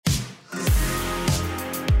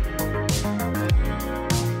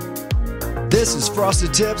This is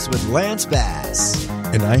Frosted Tips with Lance Bass,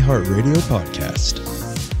 an iHeartRadio podcast.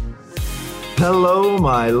 Hello,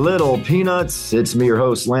 my little peanuts. It's me, your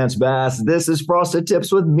host, Lance Bass. This is Frosted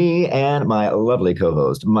Tips with me and my lovely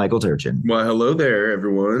co-host, Michael Turchin. Well, hello there,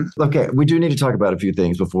 everyone. Okay, we do need to talk about a few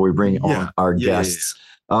things before we bring on our guests.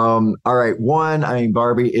 All right,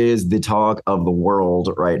 Barbie is the talk of the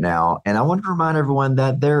world right now. And I want to remind everyone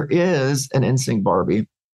that there is an NSYNC Barbie.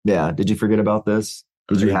 Yeah, did you forget about this?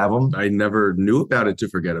 Did you have them? I never knew about it to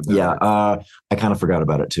forget about it. Yeah, I kind of forgot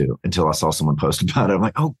about it too until I saw someone post about it. I'm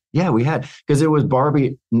like, oh, yeah, we had. Because it was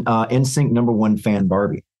Barbie, NSYNC #1 fan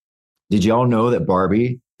Barbie. Did y'all know that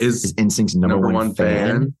Barbie is NSYNC's number one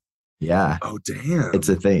fan? Yeah. Oh, damn. It's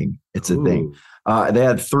a thing. It's a thing. They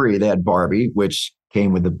had 3. They had Barbie, which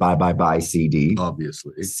came with the Bye Bye Bye CD.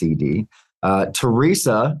 Obviously. CD.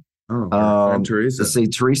 Teresa. Teresa. Let's see,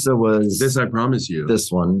 Teresa was This I Promise You. This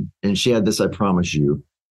one, and she had This I Promise You.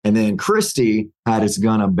 And then Christy had It's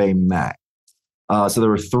Gonna Be Mac. So there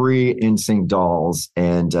were 3 NSYNC dolls,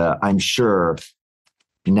 and I'm sure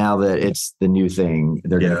now that it's the new thing,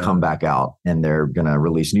 they're going to come back out and they're going to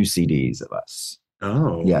release new CDs of us.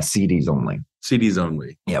 Oh. Yeah, CDs only. CDs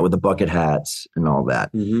only. Yeah, with the bucket hats and all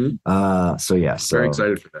that. Mm-hmm. So very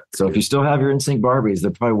excited for that. So if you still have your NSYNC Barbies,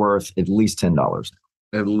 they're probably worth at least $10.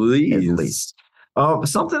 At least.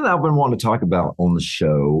 Something that I've been wanting to talk about on the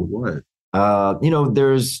show. What?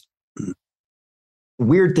 There's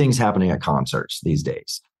weird things happening at concerts these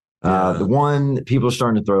days. The one, people are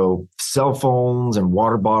starting to throw cell phones and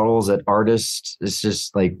water bottles at artists. It's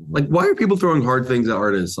just like why are people throwing hard things at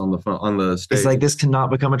artists on the stage? It's like, this cannot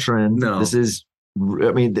become a trend. No. This is,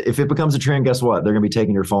 if it becomes a trend, guess what? They're going to be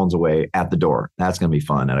taking your phones away at the door. That's going to be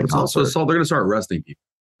fun at a concert. Also assault. They're going to start arresting people.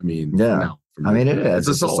 I mean, it is.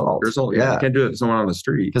 It's assault. Yeah. You can't do it to someone on the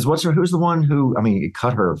street. Because who's the one who,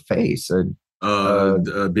 cut her face? Baby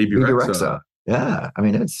Rexha. Yeah.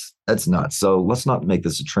 That's nuts. So let's not make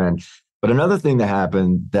this a trend. But another thing that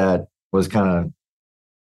happened that was kind of a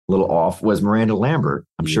little off was Miranda Lambert.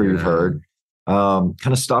 I'm sure you've heard, kind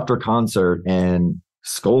of stopped her concert and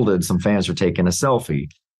scolded some fans for taking a selfie.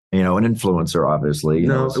 An influencer, obviously.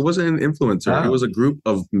 It wasn't an influencer. Oh. It was a group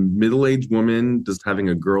of middle-aged women just having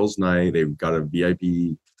a girls' night. They got a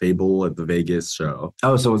VIP table at the Vegas show.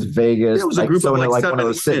 Oh, so it was Vegas. Yeah, it was a group of one of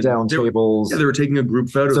those sit-down tables. Yeah, they were taking a group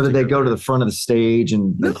photo. So did they go to the front of the stage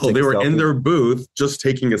and? No, they were in their booth just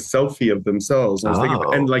taking a selfie of themselves. And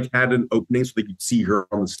had an opening so they could see her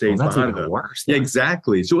on the stage. Well, that's behind even them. worse. Yeah,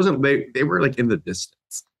 exactly. So it wasn't. They were in the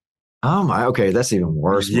distance. Oh my, okay, that's even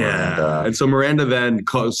worse. Yeah, Miranda. And so Miranda then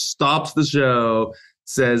stops the show,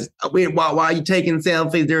 says, "Wait, why are you taking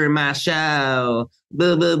selfies during my show?"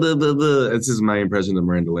 Blah, blah, blah, blah, blah. This is my impression of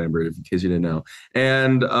Miranda Lambert, in case you didn't know.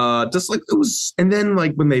 And it was, and then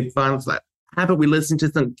when they finally like, how about we listen to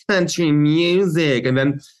some country music? And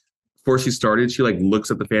then before she started, she looks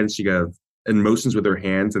at the fans, she goes and motions with her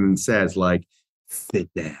hands, and then says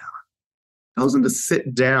 "Sit down." Tells them to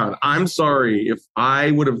sit down. I'm sorry if I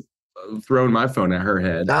would have thrown my phone at her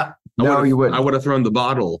head. You wouldn't. I would have thrown the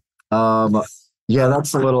bottle. Yeah,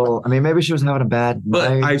 that's a little. Maybe she was having a bad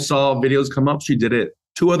night. But I saw videos come up. She did it.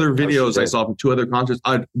 2 other videos I saw from 2 other concerts.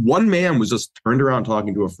 One man was just turned around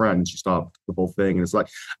talking to a friend, and she stopped the whole thing. And it's like,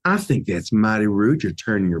 I think that's mighty rude. You're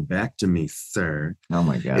turning your back to me, sir. Oh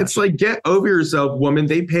my God! It's like, get over yourself, woman.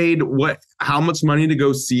 They paid how much money to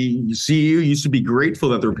go see you? You should be grateful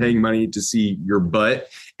that they're paying money to see your butt.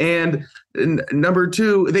 And number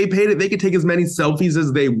 2, they paid it. They could take as many selfies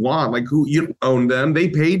as they want. You don't own them. They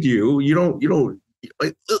paid you. You don't.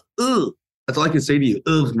 That's all I can say to you.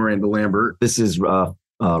 Miranda Lambert. This is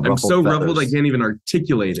I'm so ruffled I can't even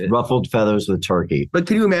articulate it. Ruffled feathers with turkey. But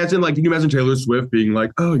can you imagine Taylor Swift being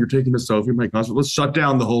like, "Oh, you're taking a selfie in my concert. Let's shut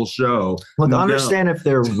down the whole show." Look, I understand if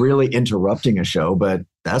they're really interrupting a show, but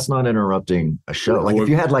that's not interrupting a show. If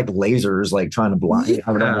you had lasers trying to blind,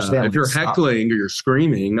 I would understand. If you're heckling or you're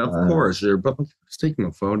screaming, of course, but just taking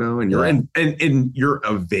a photo and you're and you're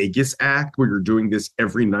a Vegas act where you're doing this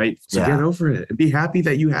every night. So get over it and be happy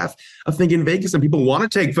that you have a thing in Vegas and people want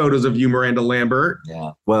to take photos of you, Miranda Lambert. Yeah.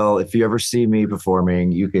 Well, if you ever see me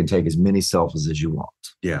performing, you can take as many selfies as you want.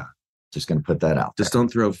 Yeah. Just going to put that out. Just don't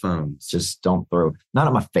throw phones. Just don't throw, not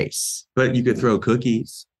at my face. But you could throw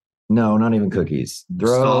cookies. No, not even cookies.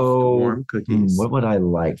 Soft, warm cookies. What would I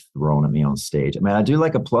like thrown at me on stage? I do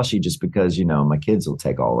like a plushie just because, my kids will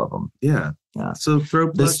take all of them. Yeah. So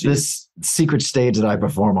throw plushies. This secret stage that I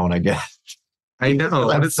perform on, I guess. I know.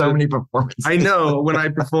 I have so many performances. I know. When I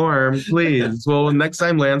perform, please. Well, next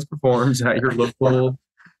time Lance performs at your local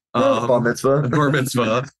bar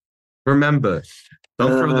mitzvah, remember,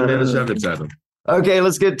 don't throw the Manischewitz at him. Okay,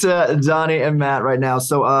 let's get to Donnie and Matt right now.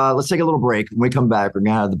 So let's take a little break. When we come back, we're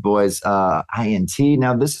going to have the boys INT.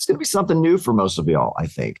 Now, this is going to be something new for most of y'all, I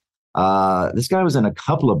think. This guy was in a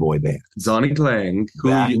couple of boy bands. Donnie Klang,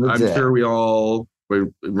 who I'm sure we all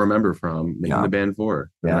remember from Making the Band 4.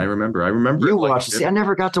 Yeah. And I remember. You watched. See, I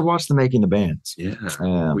never got to watch the Making the Bands. Yeah.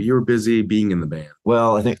 Well, you were busy being in the band.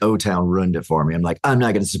 Well, I think O-Town ruined it for me. I'm like, I'm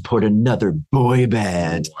not going to support another boy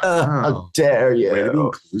band. Wow. How dare you? Way to be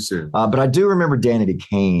inclusive. But I do remember Danny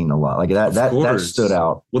DeCane a lot. Like that stood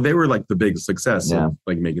out. Well, they were like the big success of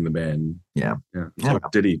like Making the Band. Yeah. So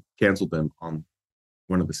Diddy canceled them on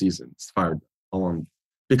one of the seasons, fired them all on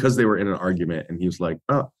because they were in an argument, and he was like,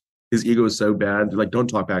 "Oh, his ego is so bad. They're like, don't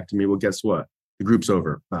talk back to me." Well, guess what? The group's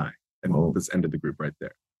over. Bye. And this ended the group right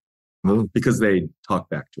there because they talked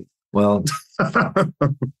back to him. Well,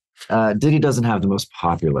 Diddy doesn't have the most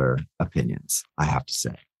popular opinions, I have to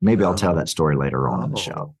say. Maybe I'll tell that story later on the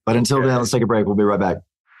show. But until then, let's take a break. We'll be right back.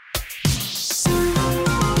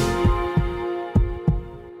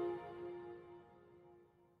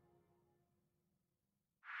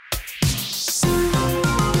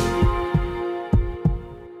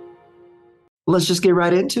 Let's just get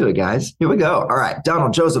right into it, guys. Here we go. All right.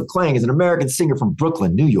 Donald Joseph Klang is an American singer from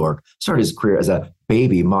Brooklyn, New York. Started his career as a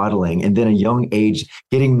baby modeling and then a young age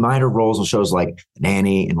getting minor roles on shows like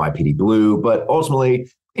Nanny and NYPD Blue. But ultimately,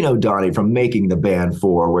 you know Donnie from Making the Band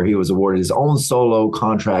 4, where he was awarded his own solo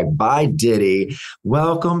contract by Diddy.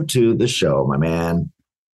 Welcome to the show, my man.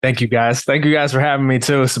 Thank you, guys. Thank you guys for having me,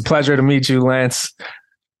 too. It's a pleasure to meet you, Lance.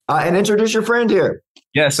 And introduce your friend here.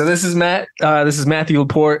 Yeah, so this is Matt. This is Matthew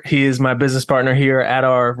Laporte. He is my business partner here at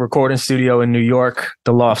our recording studio in New York,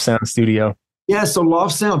 the Loft Sound Studio. Yeah, so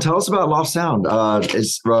Loft Sound. Tell us about Loft Sound.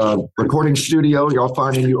 It's a recording studio. Y'all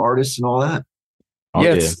finding new artists and all that?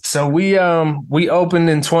 Yes. So we opened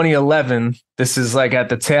in 2011. This is like at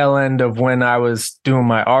the tail end of when I was doing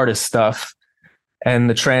my artist stuff, and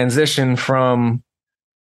the transition from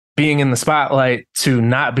being in the spotlight to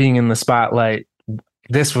not being in the spotlight.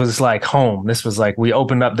 This was like home. This was like, we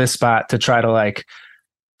opened up this spot to try to like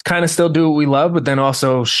kind of still do what we love, but then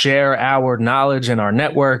also share our knowledge and our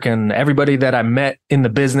network and everybody that I met in the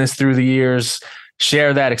business through the years,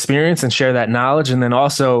 share that experience and share that knowledge. And then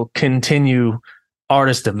also continue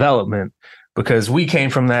artist development, because we came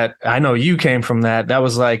from that. I know you came from that. That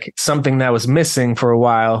was like something that was missing for a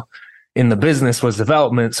while in the business, was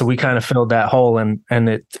development. So we kind of filled that hole and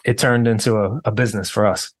it turned into a business for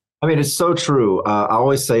us. I mean, it's so true. I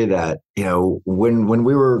always say that, you know, when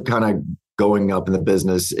we were kind of going up in the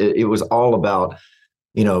business, it was all about,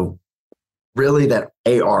 you know, really that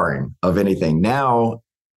ARing of anything. Now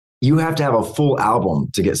you have to have a full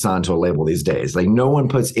album to get signed to a label these days. Like no one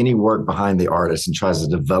puts any work behind the artist and tries to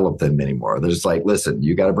develop them anymore. They're just like, listen,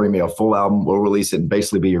 you got to bring me a full album. We'll release it and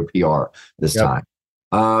basically be your PR this time.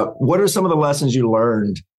 What are some of the lessons you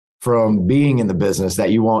learned from being in the business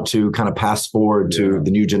that you want to kind of pass forward to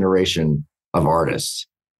the new generation of artists?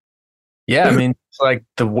 Yeah, I mean, it's like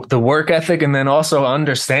the work ethic, and then also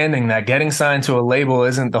understanding that getting signed to a label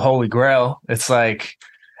isn't the holy grail. It's like,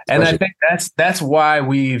 and I think that's why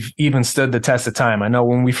we've even stood the test of time. I know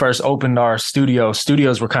when we first opened our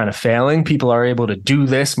studios were kind of failing. People are able to do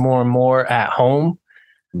this more and more at home,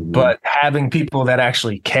 but having people that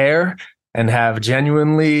actually care and have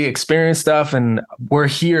genuinely experienced stuff. And we're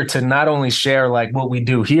here to not only share like what we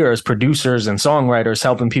do here as producers and songwriters,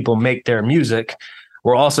 helping people make their music.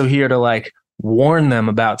 We're also here to like warn them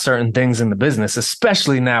about certain things in the business,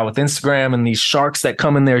 especially now with Instagram and these sharks that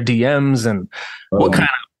come in their DMs and what kind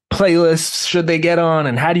of playlists should they get on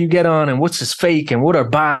and how do you get on and what's just fake and what are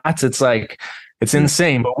bots? It's like, it's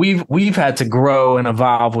insane, but we've had to grow and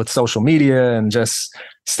evolve with social media and just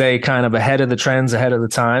stay kind of ahead of the trends, ahead of the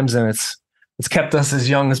times. And it's kept us as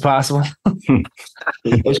young as possible.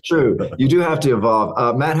 It's true. You do have to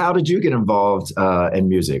evolve. Matt, how did you get involved in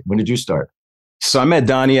music? When did you start? So I met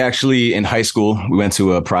Donnie actually in high school. We went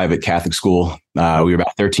to a private Catholic school. We were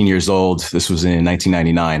about 13 years old. This was in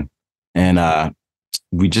 1999. And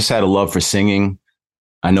we just had a love for singing.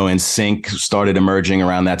 I know NSYNC started emerging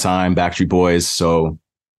around that time, Backstreet Boys. So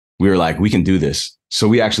we were like, we can do this. So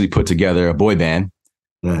we actually put together a boy band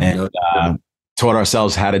and taught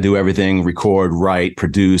ourselves how to do everything, record, write,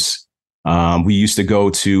 produce. We used to go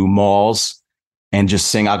to malls and just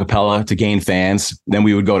sing a cappella to gain fans. Then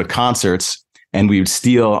we would go to concerts and we would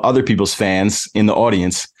steal other people's fans in the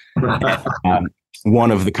audience.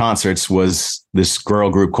 One of the concerts was this girl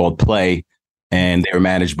group called Play, and they were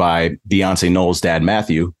managed by Beyonce Knowles' dad,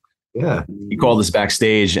 Matthew. Yeah. He called us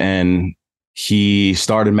backstage and he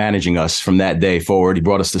started managing us from that day forward. He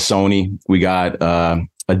brought us to Sony. We got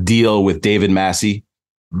a deal with David Massey,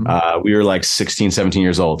 We were like 16, 17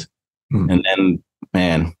 years old. And then,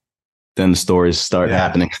 man, then the stories start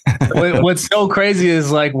happening. What's so crazy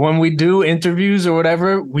is like when we do interviews or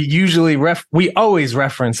whatever, we usually we always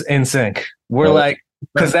reference NSYNC. We're like,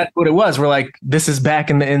 because that's what it was. We're like, this is back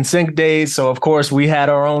in the NSYNC days. So of course we had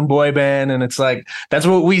our own boy band, and it's like that's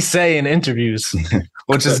what we say in interviews,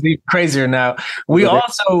 which is even crazier now. We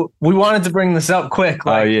wanted to bring this up quick.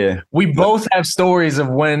 Like, we both have stories of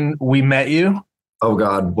when we met you. Oh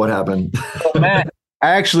God, what happened? Matt, I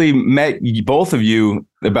actually met both of you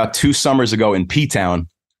about 2 summers ago in P-Town.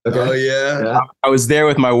 Okay. Oh yeah. I was there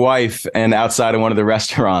with my wife and outside of one of the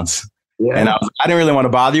restaurants. Yeah. And I didn't really want to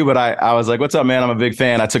bother you, but I was like, "What's up, man? I'm a big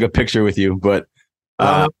fan." I took a picture with you, but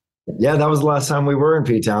that was the last time we were in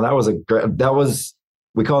P-Town.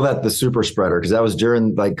 We call that the super spreader because that was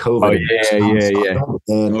during like COVID. Oh, yeah.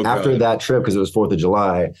 And after that trip, because it was 4th of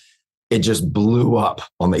July, it just blew up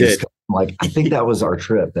on the East Coast. I'm like, I think that was our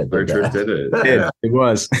trip. Did it. It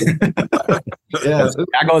was. Yeah.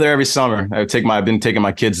 I go there every summer. I've been taking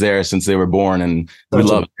my kids there since they were born, and we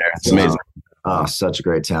love it there. It's amazing. Oh, such a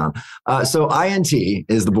great town. So INT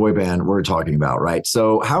is the boy band we're talking about, right?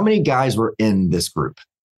 So how many guys were in this group?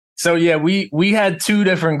 So yeah, we had 2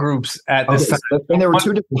 different groups at this time. And there were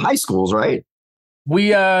 2 different high schools, right?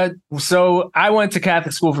 So I went to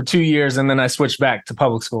Catholic school for 2 years, and then I switched back to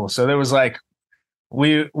public school. So there was like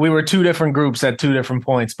we were 2 different groups at 2 different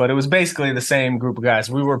points, but it was basically the same group of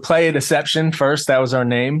guys. We were Playa Deception first. That was our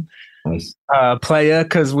name. Nice. Playa,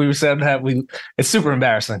 because we said that it's super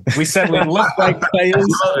embarrassing. We said we look like players,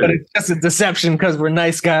 but it's just a deception because we're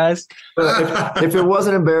nice guys. If it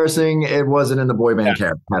wasn't embarrassing, it wasn't in the boy band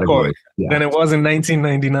category. Then it was in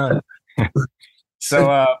 1999.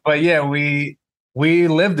 So, but yeah, we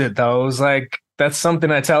lived it though. It was like, that's something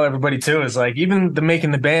I tell everybody too, is like, even the making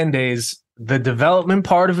the band days, the development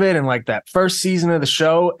part of it, and like that first season of the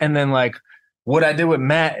show, and then like what I did with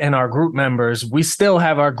Matt and our group members, we still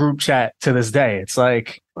have our group chat to this day. It's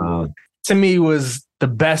like, to me, was the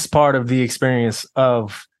best part of the experience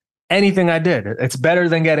of anything I did. It's better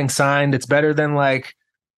than getting signed. It's better than like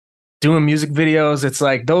doing music videos. It's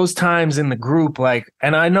like those times in the group, like,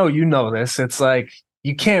 and I know you know this, it's like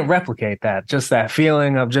you can't replicate that. Just that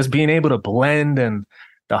feeling of just being able to blend and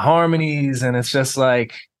the harmonies. And it's just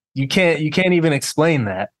like, you can't even explain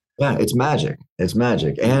that. Yeah, it's magic. It's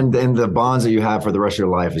magic. And the bonds that you have for the rest of your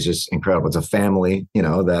life is just incredible. It's a family,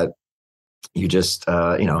 that you just, they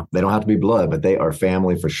don't have to be blood, but they are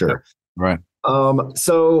family for sure. Right.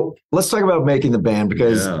 So let's talk about making the band,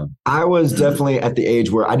 because I was definitely at the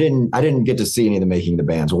age where I didn't get to see any of the making the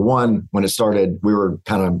bands. Well, one, when it started, we were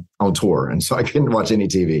kind of on tour, and so I couldn't watch any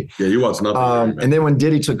TV. Yeah, you watched nothing. And then when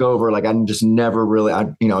Diddy took over, like I just never really,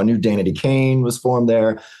 I knew Danny Kane was formed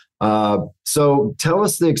there. So tell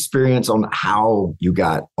us the experience on how you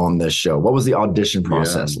got on this show. What was the audition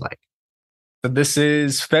process like? So this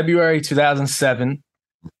is February 2007.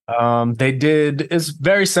 It's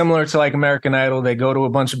very similar to like American Idol. They go to a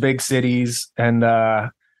bunch of big cities and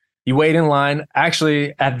you wait in line.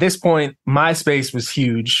 Actually, at this point, MySpace was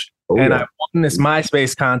huge. I won this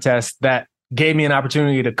MySpace contest that gave me an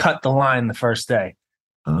opportunity to cut the line the first day.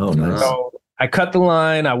 Oh, nice. So I cut the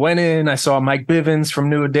line. I went in. I saw Mike Bivins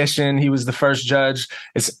from New Edition. He was the first judge.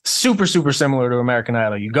 It's super, super similar to American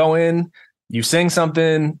Idol. You go in, you sing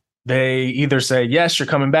something. They either say, yes, you're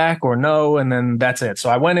coming back, or no, and then that's it.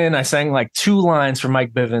 So I went in, I sang like 2 lines for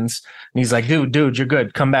Mike Bivins, and he's like, dude, you're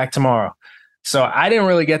good. Come back tomorrow. So I didn't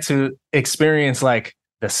really get to experience like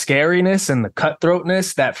the scariness and the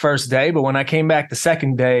cutthroatness that first day. But when I came back the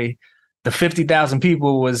second day, the 50,000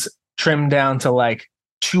 people was trimmed down to like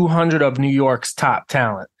 200 of New York's top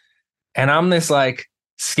talent. And I'm this like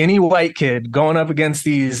skinny white kid going up against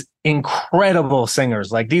these incredible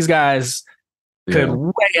singers. Like these guys could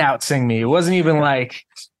way out sing me. It wasn't even like,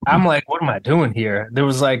 I'm like, what am I doing here? There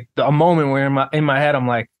was like a moment where in my head, I'm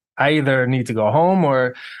like, I either need to go home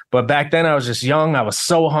but back then I was just young. I was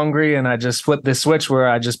so hungry, and I just flipped this switch where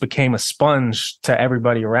I just became a sponge to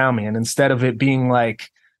everybody around me. And instead of it being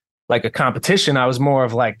like a competition, I was more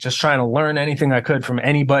of like just trying to learn anything I could from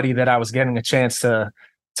anybody that I was getting a chance to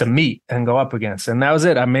meet and go up against. And that was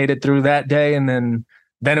it. I made it through that day. And then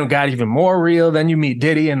it got even more real. Then you meet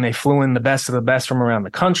Diddy, and they flew in the best of the best from around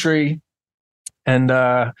the country. And,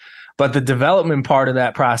 but the development part of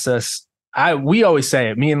that process, we always say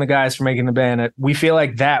it, me and the guys for making the band, we feel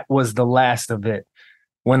like that was the last of it,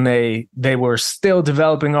 when they were still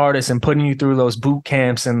developing artists and putting you through those boot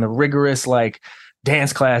camps and the rigorous, like,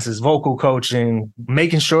 dance classes, vocal coaching,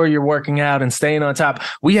 making sure you're working out and staying on top.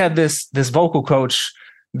 We had this vocal coach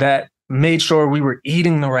that made sure we were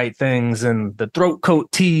eating the right things and the throat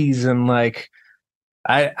coat teas, and like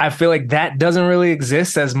I feel like that doesn't really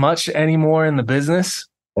exist as much anymore in the business.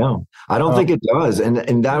 No, I don't think it does.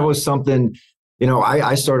 And that was something,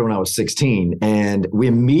 I started when I was 16 and we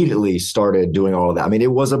immediately started doing all of that. I mean,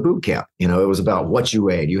 it was a boot camp, it was about what you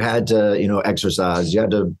ate. You had to, exercise, you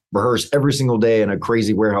had to rehearse every single day in a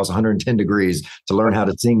crazy warehouse, 110 degrees to learn how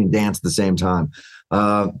to sing and dance at the same time.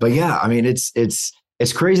 But yeah, I mean,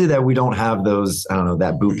 it's crazy that we don't have those, I don't know,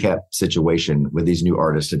 that boot camp situation with these new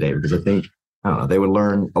artists today, because I think, I don't know, they would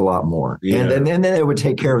learn a lot more. Yeah. And then they would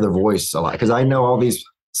take care of their voice a lot. Because I know all these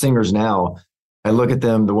singers now, I look at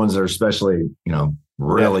them, the ones that are especially,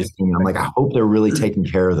 really singing. I'm like, I hope they're really taking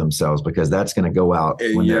care of themselves, because that's going to go out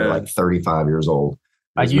when they're like 35 years old.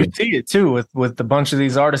 You see it too with a bunch of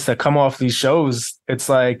these artists that come off these shows. It's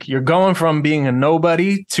like you're going from being a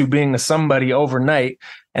nobody to being a somebody overnight.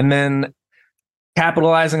 And then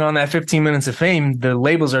capitalizing on that 15 minutes of fame, the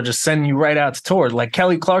labels are just sending you right out to tour. Like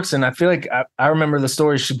Kelly Clarkson, I feel like I remember the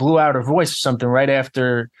story. She blew out her voice or something right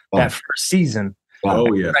after that first season.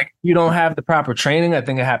 Oh, yeah. Like, you don't have the proper training. I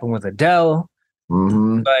think it happened with Adele.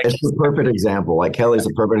 Mm-hmm. It's the perfect example. Like Kelly's a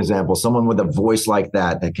perfect example. Someone with a voice like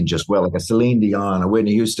that can just like a Celine Dion, a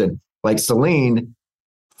Whitney Houston. Like Celine,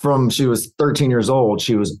 from she was 13 years old,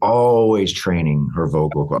 she was always training her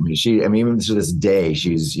vocal. I mean, even to this day,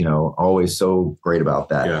 she's always so great about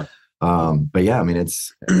that. Yeah. But yeah, I mean,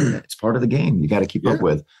 it's part of the game. You got to keep up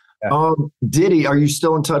with. Yeah. Diddy, are you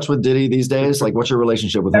still in touch with Diddy these days? Like, what's your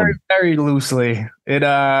relationship with him? Very loosely.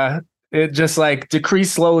 It just like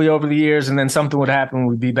decreased slowly over the years, and then something would happen.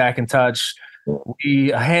 We'd be back in touch.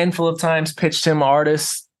 We a handful of times pitched him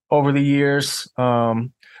artists over the years.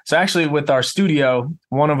 So actually, with our studio,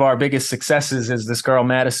 one of our biggest successes is this girl,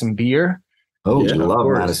 Madison Beer. Oh, yeah, I love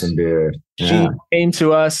Madison Beer. Yeah. She came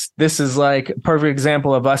to us. This is like a perfect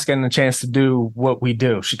example of us getting a chance to do what we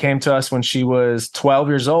do. She came to us when she was 12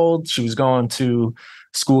 years old. She was going to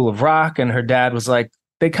School of Rock, and her dad was like,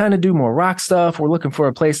 they kind of do more rock stuff. We're looking for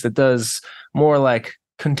a place that does more like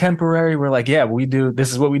contemporary. We're like, yeah, we do.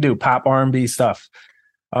 This is what we do, pop R&B stuff.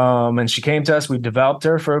 And she came to us. We developed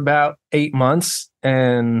her for about 8 months.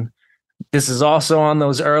 And this is also on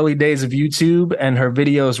those early days of YouTube. And her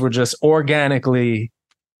videos were just organically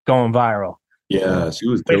going viral. Yeah, she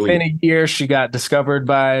was within a year. She got discovered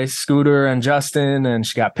by Scooter and Justin, and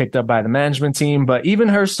she got picked up by the management team. But even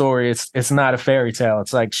her story, it's not a fairy tale.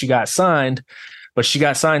 It's like she got signed, but she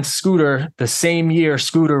got signed to Scooter the same year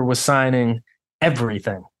Scooter was signing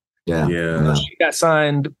everything. Yeah. She got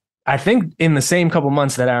signed, I think, in the same couple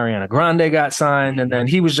months that Ariana Grande got signed. And then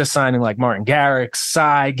he was just signing like Martin Garrix,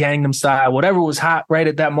 Psy, Gangnam Style, whatever was hot right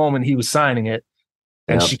at that moment, he was signing it.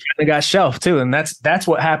 And she kind of got shelved too. And that's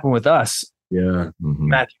what happened with us. Yeah. Mm-hmm.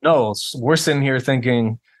 Matthew Knowles. We're sitting here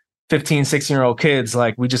thinking 15, 16-year-old kids,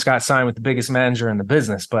 like we just got signed with the biggest manager in the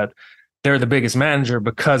business, but they're the biggest manager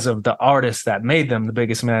because of the artist that made them the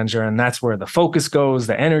biggest manager. And that's where the focus goes,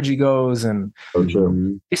 the energy goes. And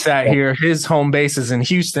he sat here, his home base is in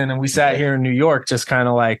Houston, and we sat here in New York, just kind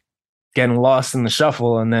of like getting lost in the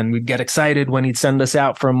shuffle. And then we'd get excited when he'd send us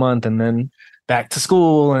out for a month and then back to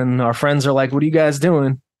school. And our friends are like, what are you guys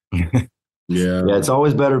doing? Yeah, it's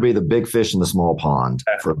always better to be the big fish in the small pond,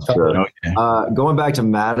 for sure. Going back to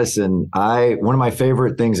Madison, one of my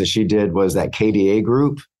favorite things that she did was that KDA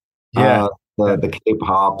group. The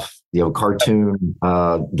K-pop, cartoon,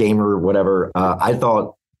 gamer, whatever. I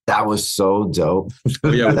thought that was so dope.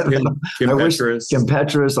 Kim Petras. Kim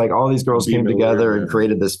Petras, like all these girls came together and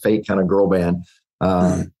created this fake kind of girl band.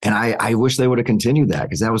 And I wish they would have continued that,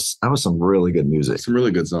 because that was some really good music. Some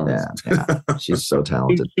really good songs. Yeah. She's so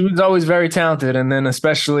talented. She was always very talented. And then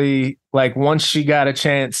especially like once she got a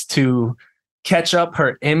chance to catch up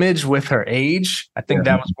her image with her age, I think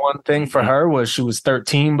that was one thing for her, was she was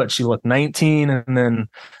 13, but she looked 19. And then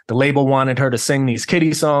the label wanted her to sing these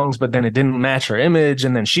kiddie songs, but then it didn't match her image.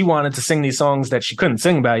 And then she wanted to sing these songs that she couldn't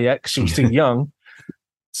sing about yet because she was too young.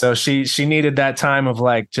 So she needed that time of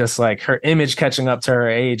like, just like her image catching up to her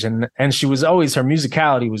age. And she was always, her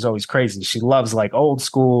musicality was always crazy. She loves like old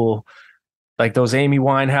school, like those Amy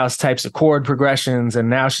Winehouse types of chord progressions. And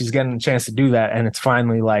now she's getting a chance to do that. And it's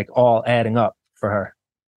finally like all adding up for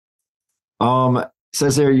her.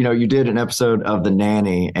 Says there, you did an episode of The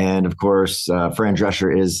Nanny. And of course, Fran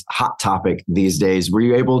Drescher is hot topic these days. Were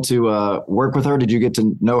you able to work with her? Did you get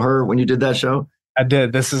to know her when you did that show? I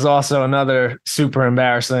did. This is also another super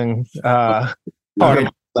embarrassing part.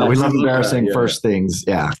 We love embarrassing first things.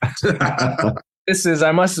 Yeah.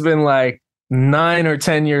 I must have been like 9 or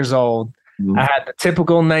 10 years old. I had the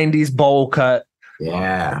typical 90s bowl cut.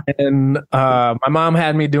 Yeah. And my mom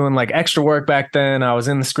had me doing like extra work back then. I was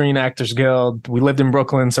in the Screen Actors Guild. We lived in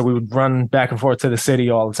Brooklyn, so we would run back and forth to the city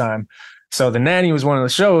all the time. So The Nanny was one of the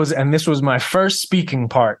shows, and this was my first speaking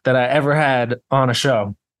part that I ever had on a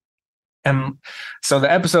show. And so the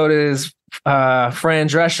episode is Fran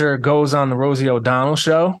Drescher goes on the Rosie O'Donnell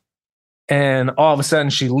show, and all of a sudden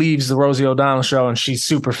she leaves the Rosie O'Donnell show, and she's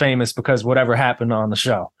super famous because whatever happened on the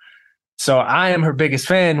show. So I am her biggest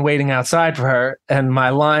fan waiting outside for her. And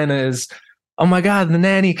my line is, "Oh my God, The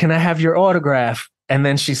Nanny, can I have your autograph?" And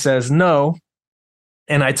then she says, "No."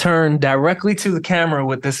 And I turn directly to the camera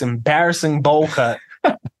with this embarrassing bowl cut.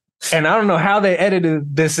 And I don't know how they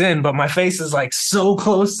edited this in, but my face is like so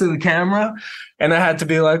close to the camera. And I had to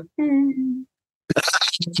be like,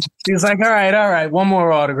 She's like, all right. One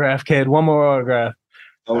more autograph, kid. One more autograph.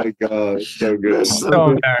 Oh my gosh. So good.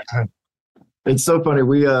 So embarrassing. It's so funny.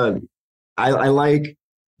 I like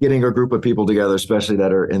getting a group of people together, especially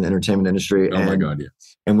that are in the entertainment industry. Oh my God, yes.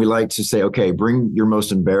 And we like to say, okay, bring your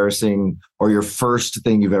most embarrassing or your first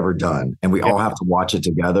thing you've ever done. And we all have to watch it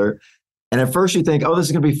together. And at first you think, oh, this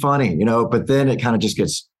is going to be funny, but then it kind of just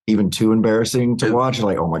gets even too embarrassing to watch. You're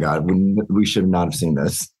like, oh my God, we should not have seen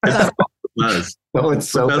this. Nice. Oh, it's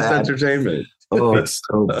so Best bad. Entertainment. Oh, it's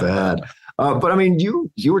so bad. But I mean,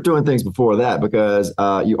 you were doing things before that because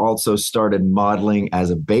you also started modeling as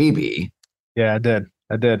a baby. Yeah, I did.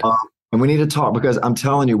 And we need to talk because I'm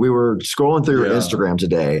telling you, we were scrolling through your Instagram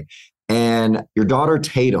today, and your daughter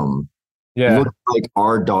Tatum looks like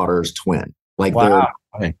our daughter's twin. Like wow.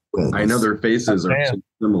 They're twins. I know their faces are so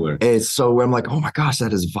similar. It's so I'm like, oh my gosh,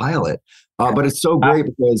 that is Violet. But it's so great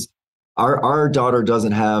because our daughter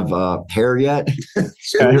doesn't have hair yet.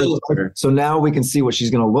 So now we can see what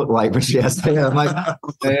she's going to look like when she has hair. I'm like,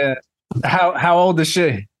 yeah. How old is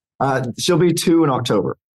she? She'll be 2 in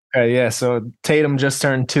October. Okay, yeah. So Tatum just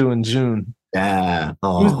turned 2 in June. Yeah. It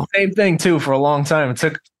was the same thing too for a long time. It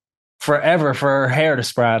took forever for her hair to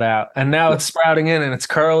sprout out, and now it's sprouting in and it's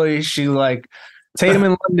curly. She like Tatum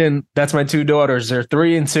and London. That's my 2 daughters. They're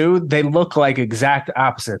 3 and 2. They look like exact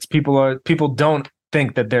opposites. People don't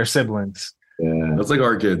think that they're siblings. Yeah. That's like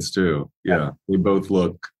our kids too. Yeah. They both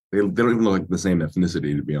look. They don't even look like the same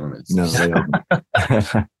ethnicity, to be honest. No, they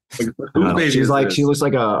don't. She looks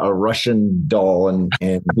like a Russian doll, and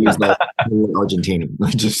he's like Argentinian.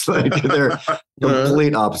 Just like they're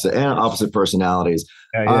complete opposite and opposite personalities.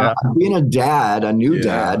 Being a new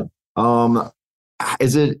dad,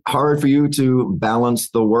 is it hard for you to balance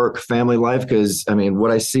the work family life? Because I mean,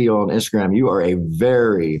 what I see on Instagram, you are a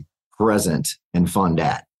very present and fun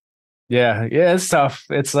dad. Yeah, it's tough.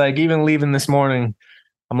 It's like even leaving this morning,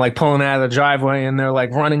 I'm like pulling out of the driveway and they're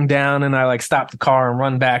like running down, and I like stop the car and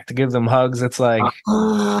run back to give them hugs. It's like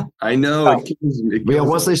I know.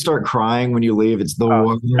 Once they start crying when you leave, it's the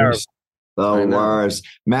worst. The worst.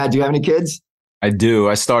 Matt, do you have any kids? I do.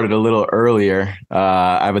 I started a little earlier.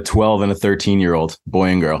 I have a 12 and a 13-year-old boy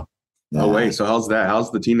and girl. Oh wait, so how's that?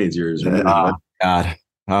 How's the teenage years? God,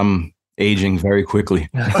 I'm aging very quickly.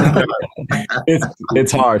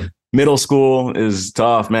 It's hard. Middle school is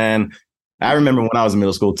tough, man. I remember when I was in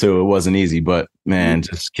middle school too. It wasn't easy, but man,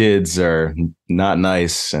 just kids are not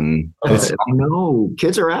nice, and no,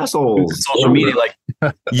 kids are assholes. Social media, like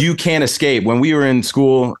you can't escape. When we were in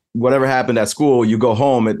school, whatever happened at school, you go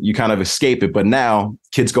home, you kind of escape it. But now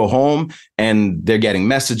kids go home and they're getting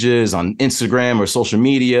messages on Instagram or social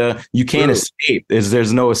media. You can't escape.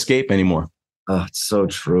 There's no escape anymore. Oh, it's so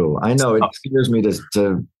true. I know it scares me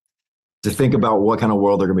to think about what kind of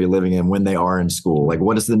world they're going to be living in when they are in school. Like,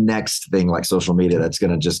 what is the next thing like social media that's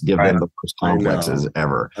going to just give them the most complexes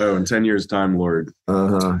ever? Oh, in 10 years' time, Lord.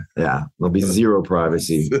 Yeah, there'll be zero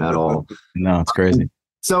privacy at all. No, it's crazy.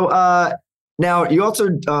 So now you also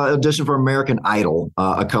auditioned for American Idol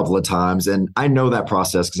a couple of times. And I know that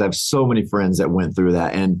process because I have so many friends that went through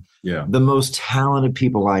that. And the most talented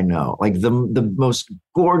people I know, like the most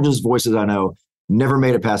gorgeous voices I know, never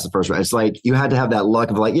made it past the first round. It's like you had to have that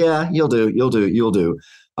luck of like, yeah, you'll do.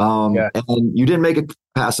 And you didn't make it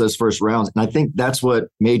past those first rounds. And I think that's what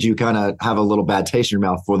made you kind of have a little bad taste in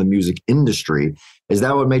your mouth for the music industry. Is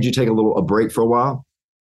that what made you take a break for a while?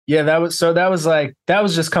 Yeah, that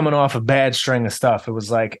was just coming off a bad string of stuff. It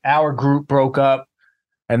was like our group broke up,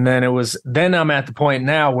 and then I'm at the point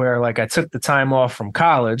now where like I took the time off from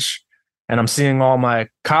college. And I'm seeing all my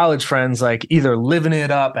college friends like either living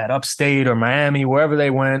it up at Upstate or Miami, wherever they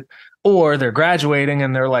went, or they're graduating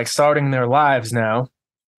and they're like starting their lives now.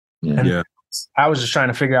 And I was just trying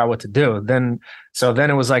to figure out what to do. Then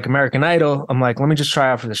it was like American Idol. I'm like, let me just try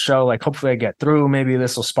out for the show. Like, hopefully I get through. Maybe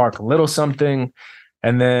this will spark a little something.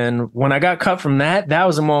 And then when I got cut from that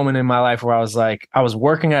was a moment in my life where I was like, I was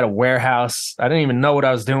working at a warehouse. I didn't even know what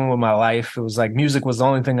I was doing with my life. It was like music was the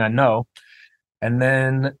only thing I know. And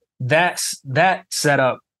then that set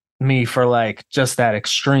up me for like just that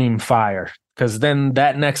extreme fire. Because then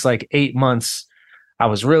that next like 8 months, I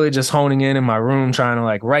was really just honing in my room, trying to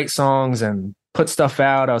like write songs and put stuff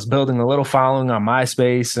out. I was building a little following on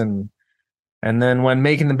MySpace. And then when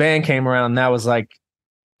Making the Band came around, that was like,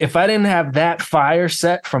 if I didn't have that fire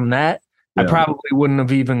set from that, I probably wouldn't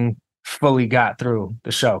have even fully got through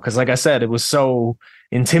the show. Because like I said, it was so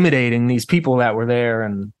intimidating, these people that were there,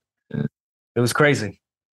 and it was crazy.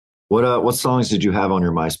 What songs did you have on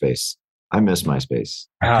your MySpace? I miss MySpace.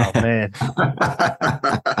 Oh man.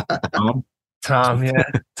 Tom, yeah.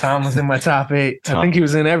 Tom was in my top 8. I think he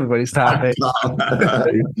was in everybody's top 8.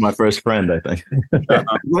 My first friend, I think.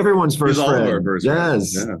 Everyone's first friend. All of our first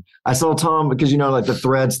yes. friends. Yeah. I saw Tom because, like the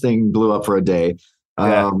Threads thing blew up for a day.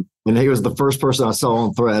 And he was the first person I saw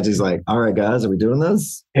on Threads. He's like, all right, guys, are we doing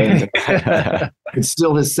this? And it's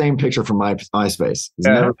still his same picture from MySpace. He's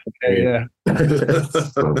never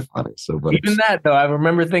so funny. Even that, though, I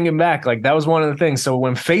remember thinking back, like that was one of the things. So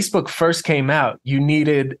when Facebook first came out, you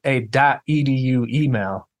needed a .edu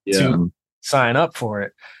email to sign up for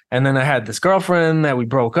it. And then I had this girlfriend that we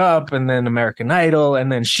broke up, and then American Idol,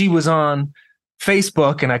 and then she was on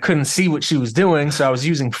Facebook and I couldn't see what she was doing. So I was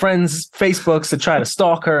using friends' Facebooks to try to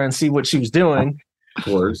stalk her and see what she was doing. Of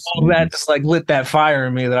course. All that just like lit that fire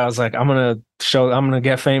in me that I was like, I'm going to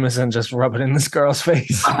get famous and just rub it in this girl's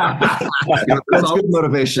face. That's good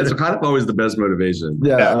motivation. It's kind of always the best motivation.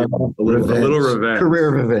 Yeah. A little revenge. Career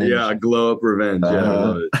revenge. Yeah. Glow up revenge. Yeah.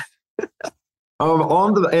 I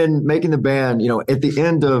love it. And Making the Band, at the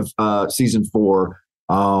end of season 4,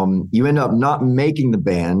 you end up not making the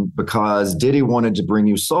band because Diddy wanted to bring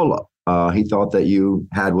you solo. He thought that you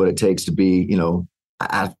had what it takes to be,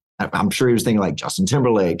 I'm sure he was thinking like Justin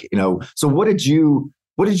Timberlake, So what did you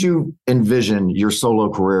envision your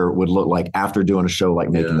solo career would look like after doing a show like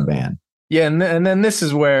Making the Band? Yeah, and then this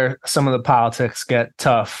is where some of the politics get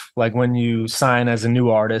tough. Like when you sign as a new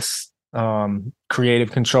artist,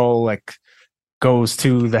 creative control like goes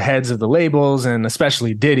to the heads of the labels and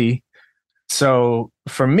especially Diddy. So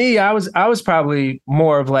for me, I was probably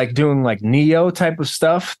more of like doing like Neo type of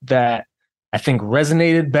stuff that I think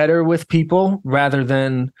resonated better with people rather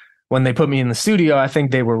than when they put me in the studio. I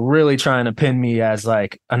think they were really trying to pin me as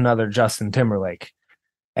like another Justin Timberlake.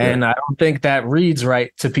 And I don't think that reads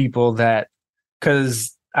right to people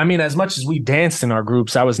because I mean, as much as we danced in our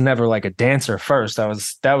groups, I was never like a dancer first. That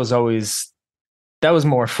was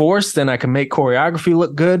more forced, and I could make choreography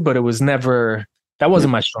look good, but it was never, that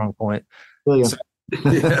wasn't my strong point. So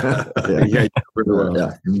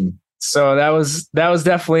that was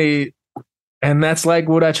definitely, and that's like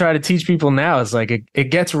what I try to teach people now is like it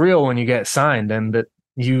gets real when you get signed, and that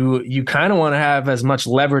you kind of want to have as much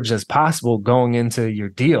leverage as possible going into your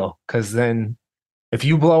deal, because then if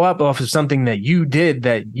you blow up off of something that you did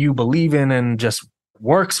that you believe in and just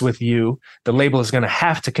works with you, the label is going to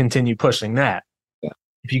have to continue pushing that.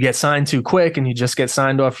 If you get signed too quick and you just get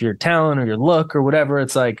signed off your talent or your look or whatever,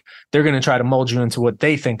 it's like they're going to try to mold you into what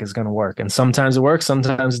they think is going to work. And sometimes it works,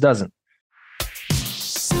 sometimes it doesn't.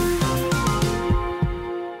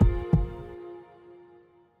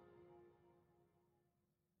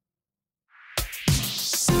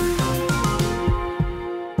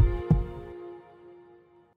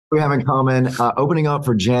 We have in common opening up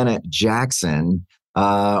for Janet Jackson,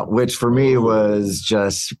 which for me was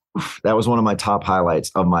just, that was one of my top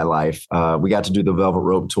highlights of my life. We got to do the Velvet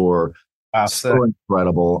Rope tour. Wow, so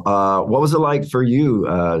incredible. What was it like for you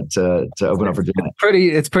to open up for Janet?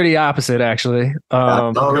 It's pretty opposite, actually.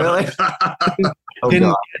 Oh, really? Didn't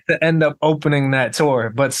get to end up opening that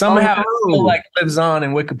tour, but somehow it still like lives on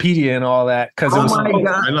in Wikipedia and all that because it was. My God.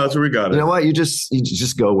 I know that's where we got it. You know what? You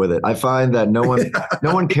just go with it. I find that no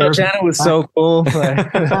one cares. Janet was so cool.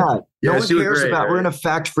 No one cares about. We're in a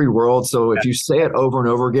fact-free world, so if you say it over and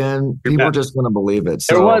over again, people are just going to believe it.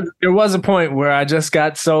 So there was a point where I just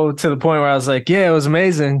got so to the point where I was like, "Yeah, it was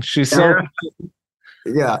amazing. She's so."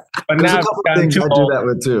 Yeah, but there's now a couple things I do that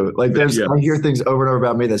with too. Like I hear things over and over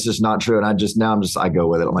about me that's just not true, and I go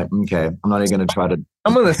with it. I'm like, okay, I'm not even going to try to.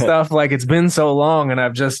 Some of the stuff, like it's been so long, and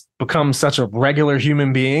I've just become such a regular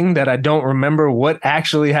human being that I don't remember what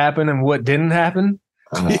actually happened and what didn't happen.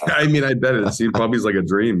 I mean, I bet it probably is like a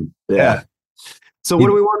dream. Yeah. So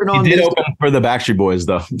what are we working on? He did open for the Backstreet Boys,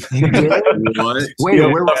 though. What? Wait,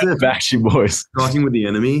 where was this? Backstreet Boys. Talking with the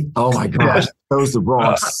Enemy? Oh my gosh, that was the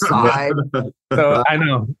wrong side. So I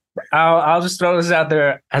know. I'll just throw this out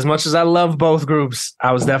there. As much as I love both groups,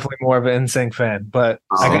 I was definitely more of an NSYNC fan. But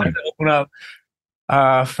I got to open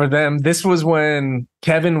up for them. This was when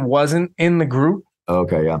Kevin wasn't in the group.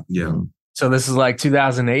 Okay, yeah. So this is like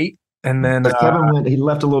 2008. And then Kevin he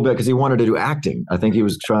left a little bit because he wanted to do acting. I think he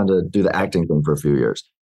was trying to do the acting thing for a few years.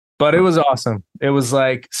 But it was awesome. It was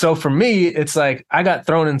like, so for me, it's like I got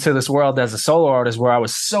thrown into this world as a solo artist where I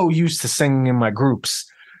was so used to singing in my groups.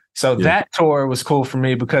 So that tour was cool for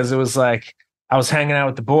me because it was like I was hanging out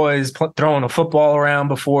with the boys, throwing a football around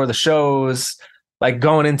before the shows, like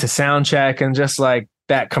going into sound check, and just like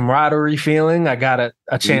that camaraderie feeling. I got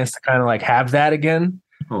a chance to kind of like have that again.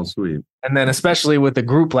 Oh, sweet. And then especially with a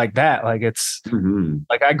group like that, like it's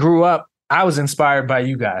like I grew up, I was inspired by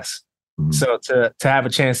you guys. So to have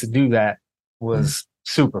a chance to do that was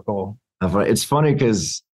super cool. It's funny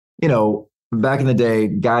because, you know, back in the day,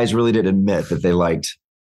 guys really didn't admit that they liked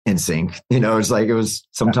NSYNC. You know, it's like it was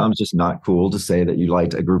sometimes just not cool to say that you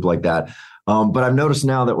liked a group like that. But I've noticed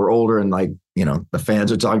now that we're older and like, you know, the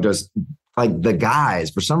fans are talking to us, like the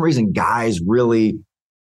guys, for some reason, guys really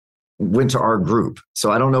went to our group.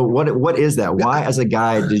 So I don't know what is that? Why as a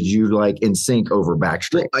guy did you like NSYNC over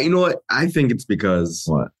Backstreet? You know what? I think it's because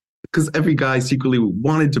every guy secretly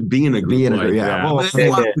wanted to be in a group. Because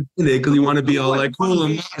you want to be all like cool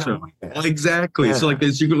and macho. Exactly. Yeah. So like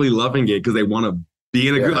they're secretly loving it because they want to be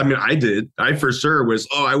in a group. I mean, I did. I for sure was.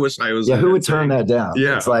 Oh, I wish I was. Yeah, who would turn that down?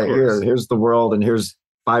 Yeah, it's like here's the world, and here's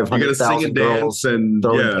 500,000 girls and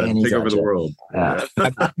take over the world. Yeah.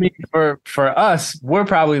 I mean, for us, we're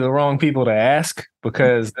probably the wrong people to ask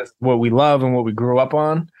because that's what we love and what we grew up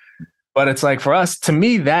on. But it's like for us, to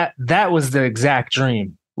me, that was the exact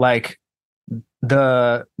dream. Like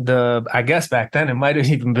the I guess back then it might have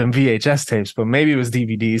even been VHS tapes, but maybe it was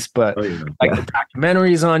DVDs. But like the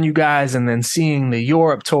documentaries on you guys, and then seeing the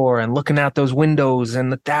Europe tour and looking out those windows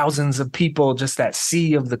and the thousands of people, just that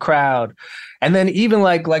sea of the crowd. And then even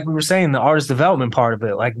like we were saying, the artist development part of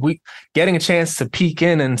it, like we getting a chance to peek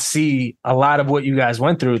in and see a lot of what you guys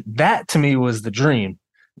went through. That to me was the dream.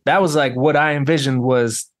 That was like what I envisioned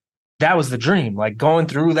that was the dream, like going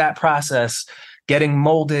through that process, getting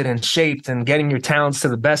molded and shaped and getting your talents to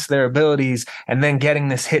the best of their abilities, and then getting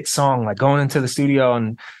this hit song, like going into the studio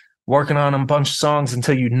and working on a bunch of songs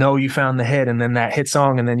until you know you found the hit, and then that hit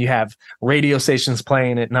song, and then you have radio stations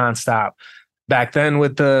playing it nonstop. Back then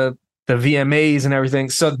with the VMAs and everything.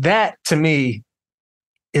 So that to me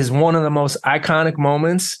is one of the most iconic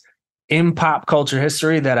moments in pop culture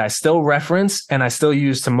history that I still reference and I still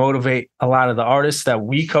use to motivate a lot of the artists that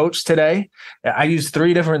we coach today. I use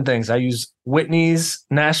 3 different things. I use Whitney's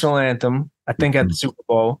national anthem, I think at the Super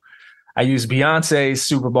Bowl. I use Beyonce's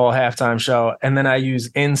Super Bowl halftime show. And then I use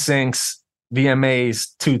NSYNC's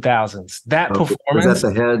VMA's 2000s. That performance. Was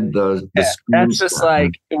that the head? That's just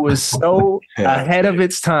like, it was so ahead of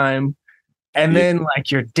its time. And then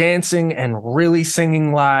like you're dancing and really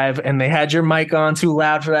singing live, and they had your mic on too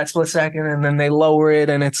loud for that split second, and then they lower it,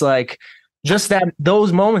 and it's like just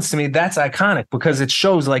those moments to me, that's iconic because it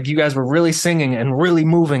shows like you guys were really singing and really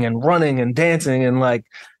moving and running and dancing, and like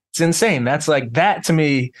it's insane. That's like that to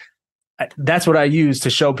me, that's what I use to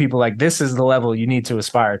show people like this is the level you need to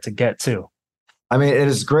aspire to get to. I mean, it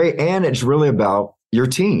is great, and it's really about your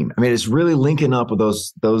team. I mean, it's really linking up with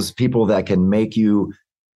those people that can make you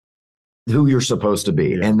who you're supposed to be.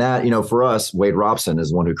 Yeah. And that, you know, for us, Wade Robson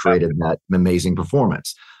is the one who created that amazing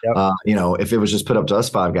performance. Yep. You know, if it was just put up to us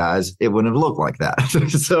 5 guys, it wouldn't have looked like that.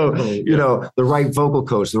 So, you know, the right vocal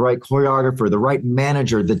coach, the right choreographer, the right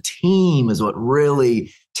manager, the team is what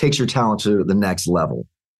really takes your talent to the next level.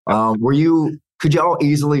 Could you all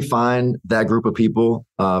easily find that group of people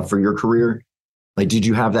for your career? Like, did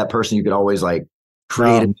you have that person you could always like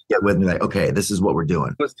create and get with me, like, okay, this is what we're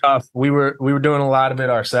doing? It was tough. We were doing a lot of it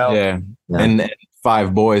ourselves. Yeah. And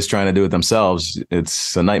 5 boys trying to do it themselves,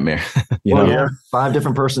 it's a nightmare. you know? 5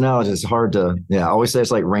 different personalities. It's hard to. I always say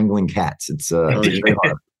it's like wrangling cats. It's very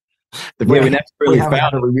hard. We haven't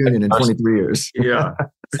had a reunion in 23 years. Yeah.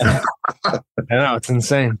 I know, it's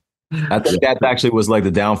insane. I think that actually was like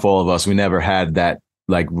the downfall of us. We never had that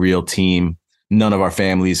like real team. None of our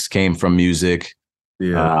families came from music.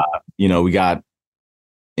 Yeah. You know, we got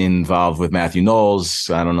involved with Matthew Knowles.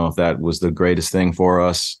 I don't know if that was the greatest thing for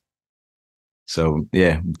us. So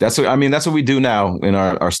yeah, that's what we do now in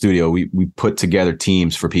our studio. We put together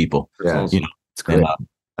teams for people. Yeah, you know, it's great.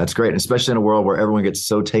 That's great, especially in a world where everyone gets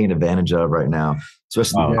so taken advantage of right now,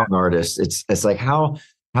 especially young artists. It's like how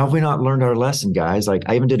have we not learned our lesson, guys? Like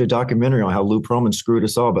I even did a documentary on how Lou Pearlman screwed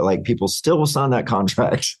us all, but like people still will sign that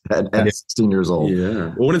contract at 16 years old.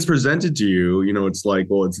 Yeah. Well, when it's presented to you, you know, it's like,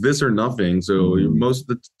 well, it's this or nothing. So most of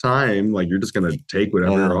the time, like you're just going to take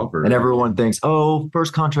whatever you're offered. And everyone thinks, oh,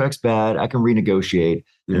 first contract's bad, I can renegotiate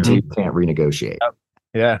until you can't renegotiate.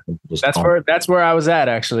 Yeah. That's where I was at,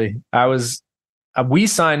 actually. We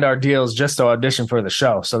signed our deals just to audition for the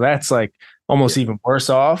show. So that's like almost even worse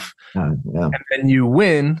off. And then you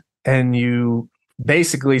win and you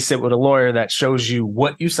basically sit with a lawyer that shows you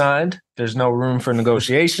what you signed. There's no room for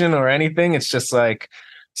negotiation or anything. It's just like,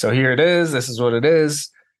 so here it is. This is what it is.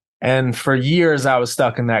 And for years, I was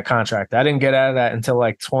stuck in that contract. I didn't get out of that until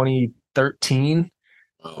like 2013.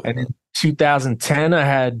 And in 2010, I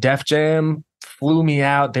had Def Jam flew me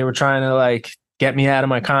out. They were trying to like get me out of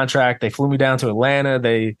my contract. They flew me down to Atlanta.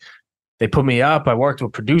 They put me up. I worked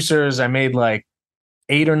with producers. I made like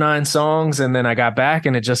 8 or 9 songs, and then I got back,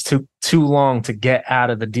 and it just took too long to get out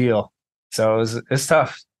of the deal. So it's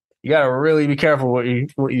tough. You got to really be careful what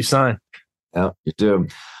you sign. Yeah, you do.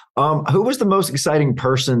 Who was the most exciting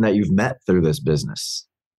person that you've met through this business?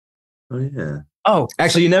 Oh yeah. Oh,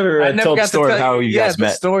 Actually, you never told the story of how you guys met.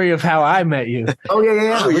 The story of how I met you. Oh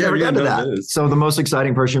yeah. Oh, We yeah, never we got to didn't know that. this. So the most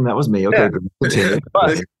exciting person you met was me. Okay, Yeah.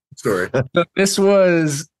 good. Story. So this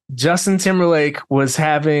was Justin Timberlake was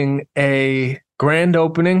having a grand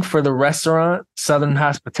opening for the restaurant Southern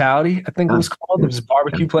Hospitality, I think it was called. It was a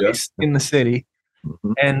barbecue place in the city.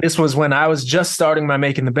 Mhm. And this was when I was just starting my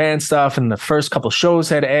Making the Band stuff, and the first couple shows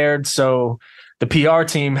had aired. So the PR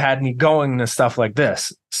team had me going to stuff like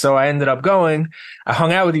this. So I ended up going. I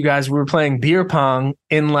hung out with you guys. We were playing beer pong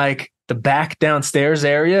in like the back downstairs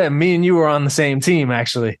area, and me and you were on the same team,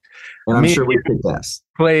 actually. And I'm Me sure and we you picked ass.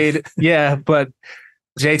 played, yeah, but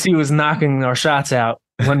JT was knocking our shots out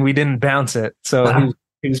when we didn't bounce it. So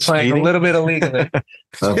he was playing a little bit illegally.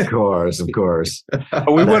 Of course.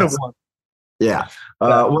 But we would have won. Yeah.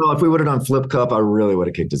 Well, if we would have done Flip Cup, I really would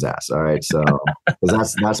have kicked his ass. All right. So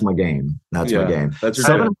 'cause that's my game. That's my game. That's your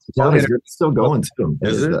Southern Hospitality is still going too.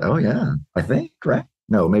 Is it? Oh yeah. I think, correct?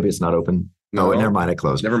 No, maybe it's not open. No, never mind. It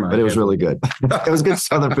closed. Never mind. But it was really good. It was good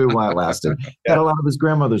Southern food while it lasted. Had a lot of his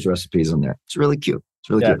grandmother's recipes in there. It's really cute. It's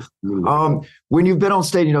really cute. When you've been on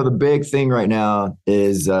stage, the big thing right now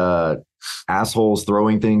is assholes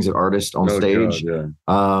throwing things at artists on stage. God,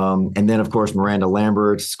 yeah. And then, of course, Miranda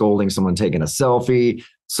Lambert scolding someone taking a selfie.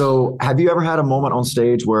 So have you ever had a moment on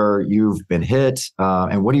stage where you've been hit?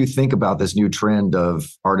 And what do you think about this new trend of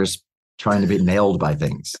artists trying to be nailed by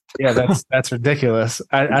things? Yeah, that's ridiculous.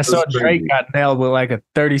 I saw That's Drake crazy. got nailed with like a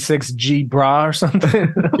 36G bra or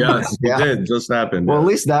something. Yes, Yeah. it did. Just happened. Well, at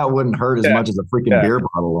least that wouldn't hurt as much as a freaking beer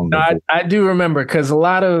bottle on No, the I do remember because the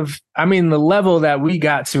level that we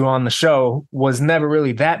got to on the show was never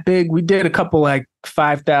really that big. We did a couple like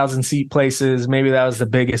 5,000 seat places. Maybe that was the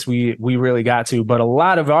biggest we really got to. But a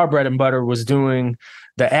lot of our bread and butter was doing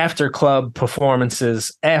the after club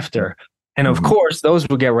performances after. And of course, those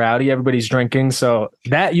would get rowdy. Everybody's drinking. So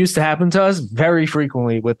that used to happen to us very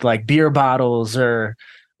frequently with like beer bottles or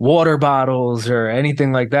water bottles or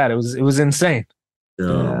anything like that. It was insane.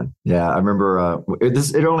 Yeah. I remember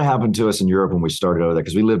it only happened to us in Europe when we started over there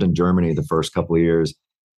because we lived in Germany the first couple of years.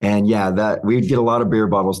 And that we'd get a lot of beer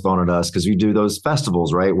bottles thrown at us because we do those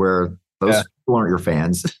festivals, right? Where those people aren't your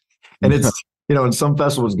fans. And it's, and some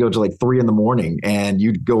festivals go to like 3 a.m. and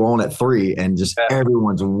you'd go on at 3 and just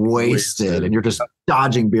everyone's wasted and you're just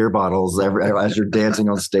dodging beer bottles as you're dancing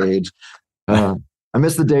on stage. I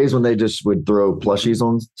miss the days when they just would throw plushies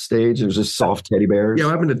on stage. It was just soft teddy bears. Yeah,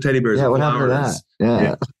 what happened to teddy bears? Yeah, and what happened to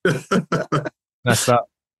that? Yeah. That's up.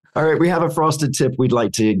 All right, we have a frosted tip we'd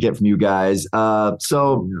like to get from you guys. You're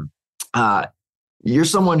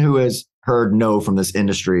someone who has heard no from this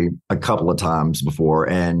industry a couple of times before,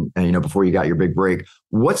 and before you got your big break.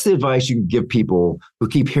 What's the advice you can give people who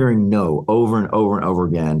keep hearing no over and over and over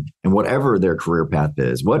again, and whatever their career path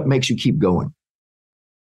is? What makes you keep going?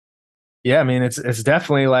 Yeah, I mean, it's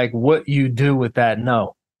definitely like what you do with that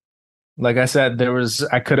no. Like I said,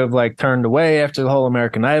 I could have like turned away after the whole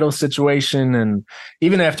American Idol situation. And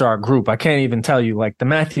even after our group, I can't even tell you, like the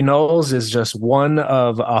Matthew Knowles is just one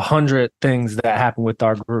of 100 things that happen with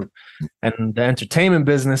our group. And the entertainment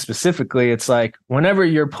business specifically, it's like whenever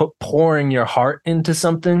you're pouring your heart into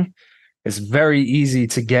something, it's very easy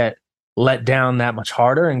to get let down that much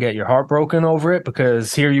harder and get your heart broken over it,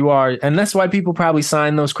 because here you are. And that's why people probably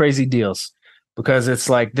sign those crazy deals. Because it's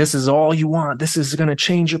like, this is all you want. This is going to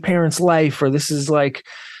change your parents' life. Or this is like,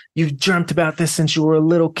 you've dreamt about this since you were a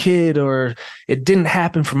little kid. Or it didn't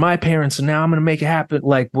happen for my parents, so now I'm going to make it happen.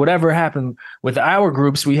 Like whatever happened with our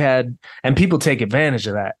groups we had, and people take advantage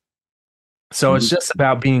of that. So it's just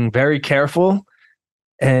about being very careful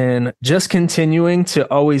and just continuing to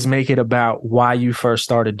always make it about why you first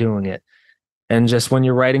started doing it. And just when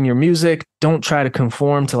you're writing your music, don't try to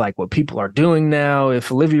conform to like what people are doing now. If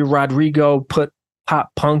Olivia Rodrigo put pop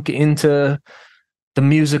punk into the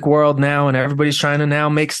music world now and everybody's trying to now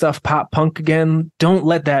make stuff pop punk again, don't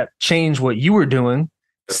let that change what you were doing.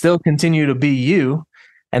 Still continue to be you,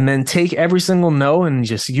 and then take every single no and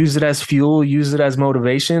just use it as fuel, use it as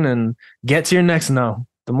motivation, and get to your next no.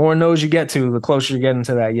 the more no's you get to, the closer you're getting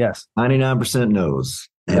to that yes. 99% no's.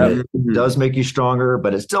 And it does make you stronger,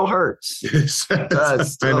 but it still hurts. I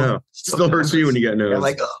know. Still hurts you when you get no's. I'm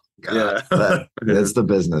like, oh, God. That's the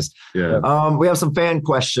business. Yeah. We have some fan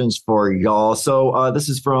questions for y'all. So this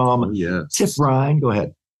is from Tiff Ryan. Go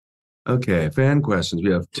ahead. Okay, fan questions.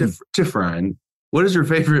 We have Tiff Ryan. What is your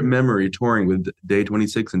favorite memory touring with Day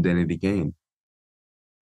 26 and Danny Kane?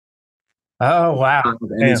 Oh, wow.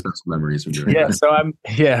 Any special memories from doing that? So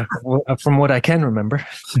from what I can remember.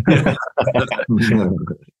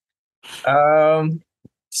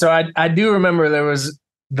 So I do remember there was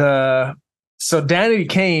so Danny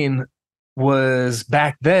Kane was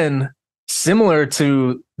back then similar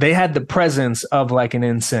to, they had the presence of like an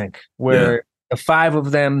NSYNC where the five of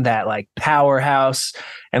them, that like powerhouse,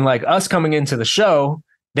 and like us coming into the show,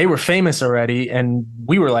 they were famous already. And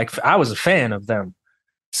we were like, I was a fan of them.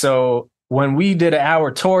 So when we did an hour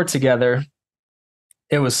tour together,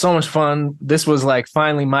 it was so much fun. This was like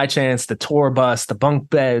finally my chance, the tour bus, the bunk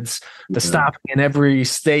beds, the stopping in every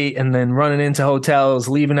state and then running into hotels,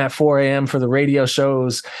 leaving at 4 a.m. for the radio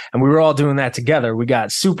shows. And we were all doing that together. We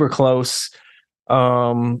got super close.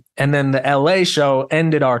 And then the LA show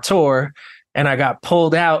ended our tour and I got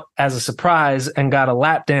pulled out as a surprise and got a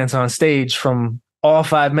lap dance on stage from all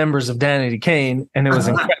 5 members of Danny Kane. And it was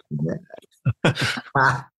incredible.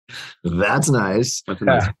 That's nice.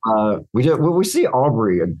 We see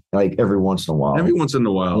Aubrey like every once in a while. Every once in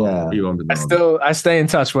a while. Yeah. I stay in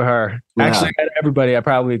touch with her. Yeah. Actually, everybody, I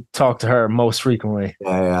probably talk to her most frequently.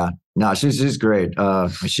 Yeah. No, she's great.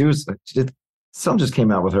 Something just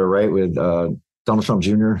came out with her, right? With Donald Trump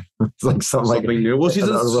Jr. It's like something new. Well,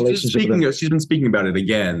 she's been speaking about it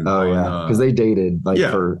again. Oh yeah, because they dated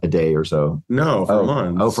for a day or so. No, for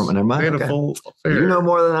months. Oh, from never mind. They had a full affair. You know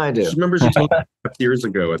more than I do. Remember she told me years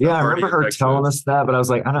ago. I remember her telling us that, but I was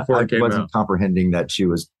like, I wasn't comprehending that she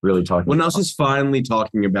was really talking. Well, now she's finally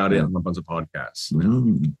talking about it on a bunch of podcasts,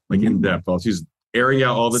 like in depth. She's airing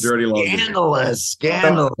out all the dirty laundry.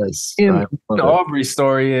 Scandalous. The Aubrey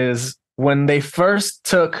story is, when they first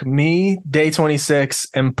took me, Day 26,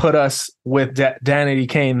 and put us with Danny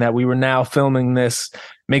Kane, that we were now filming this,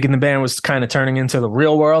 making the band was kind of turning into the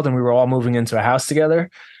real world, and we were all moving into a house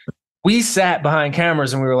together. We sat behind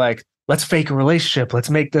cameras and we were like, let's fake a relationship.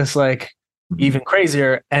 Let's make this like even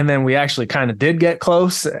crazier. And then we actually kind of did get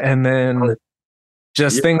close. And then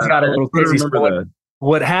things got a little crazy. So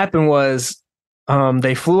what happened was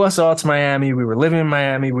they flew us all to Miami. We were living in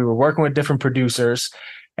Miami. We were working with different producers.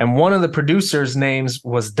 And one of the producers' names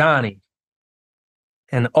was Donnie.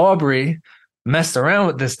 And Aubrey messed around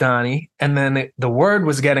with this Donnie. And then the word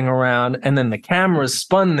was getting around. And then the cameras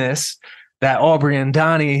spun this, that Aubrey and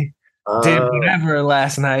Donnie did whatever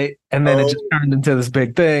last night. And then it just turned into this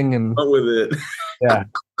big thing. And with it. Yeah.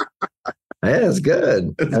 Yeah, it's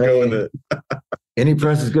good. With it. Any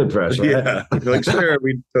press is good press, right? Yeah. Like, sure,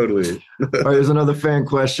 we totally. All right, here's another fan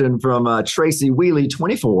question from Tracy Wheelie,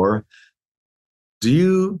 24.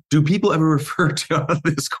 Do people ever refer to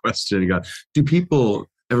this question? Do people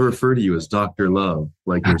ever refer to you as Dr. Love?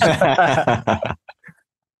 Like yourself?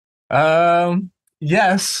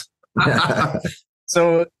 Yes.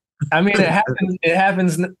 So, I mean,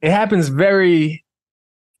 it happens very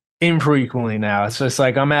infrequently now. It's just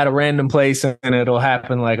like I'm at a random place and it'll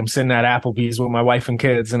happen. Like I'm sitting at Applebee's with my wife and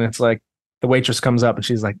kids, and it's like the waitress comes up and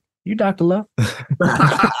she's like, "You Dr. Love?"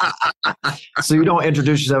 So you don't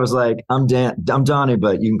introduce yourself as like, I'm Donnie,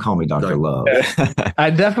 but you can call me Dr. Love.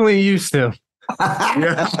 I definitely used to.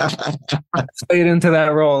 I played into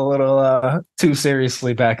that role a little too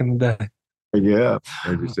seriously back in the day. Yeah.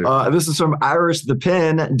 This is from Iris the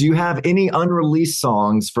Pen. Do you have any unreleased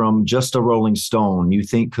songs from Just a Rolling Stone you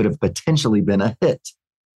think could have potentially been a hit?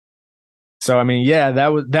 So I mean, yeah,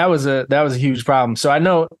 that was a huge problem. So I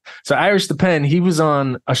know, Irish the Pen, he was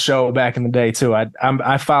on a show back in the day too.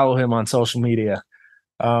 I follow him on social media.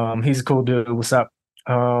 He's a cool dude. What's up?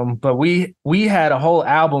 But we had a whole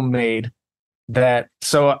album made that.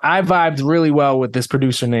 So I vibed really well with this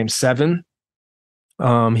producer named Seven.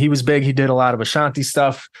 He was big. He did a lot of Ashanti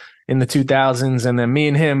stuff in the 2000s, and then me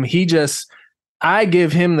and him, I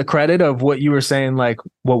give him the credit of what you were saying, like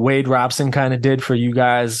what Wade Robson kind of did for you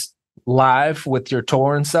guys live with your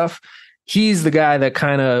tour and stuff. He's the guy that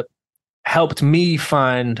kind of helped me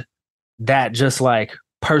find that just like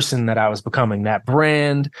person that I was becoming, that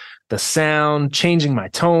brand, the sound, changing my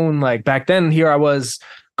tone. Like back then, here I was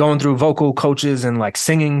going through vocal coaches and like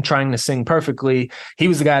singing, trying to sing perfectly. He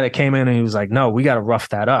was the guy that came in and he was like, no, we got to rough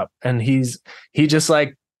that up. And he just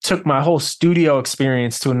like took my whole studio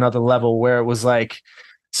experience to another level where it was like,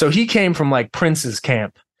 so he came from like Prince's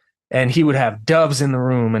camp. and he would have doves in the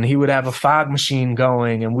room, and he would have a fog machine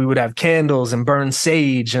going, and we would have candles and burn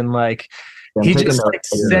sage, and like he just like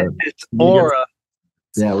set this aura.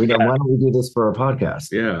 Yeah, why don't we do this for our podcast?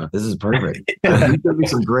 Yeah, this is perfect. You give me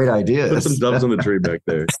some great ideas. Put some doves on the tree back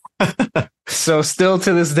there. So still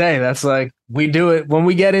to this day, that's like we do it when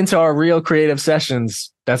we get into our real creative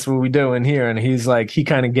sessions. That's what we do in here. And he's like, he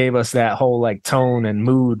kind of gave us that whole like tone and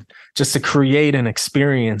mood just to create an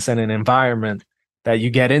experience and an environment that you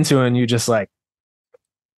get into and you just like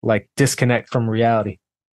disconnect from reality.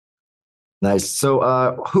 Nice.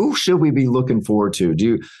 So who should we be looking forward to?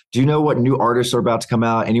 Do you know what new artists are about to come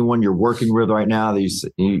out? Anyone you're working with right now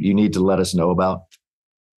that you need to let us know about?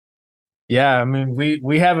 Yeah, I mean,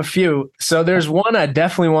 we have a few. So there's one I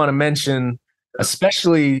definitely want to mention,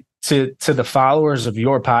 especially to the followers of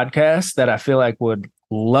your podcast that I feel like would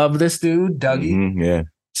love this dude, Dougie. Mm-hmm, yeah.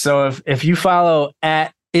 So if you follow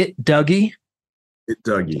at Dougie.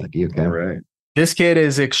 Dougie, okay. All right. This kid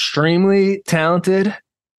is extremely talented,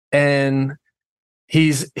 and he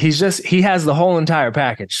has the whole entire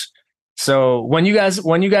package. So when you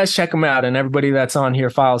guys check him out, and everybody that's on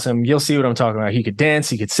here follows him, you'll see what I'm talking about. He could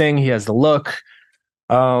dance, he could sing, he has the look.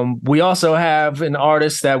 We also have an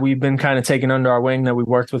artist that we've been kind of taking under our wing that we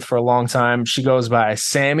worked with for a long time. She goes by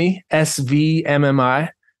Sammy, SVMMI.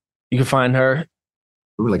 You can find her.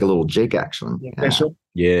 Ooh, like a little Jake action.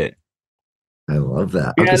 Yeah. I love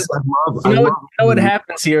that. Yeah, Okay, so you know what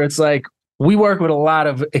happens here? It's like we work with a lot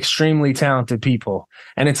of extremely talented people.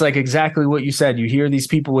 And it's like exactly what you said. You hear these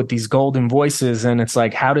people with these golden voices, and it's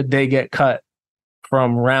like, how did they get cut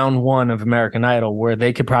from round one of American Idol, where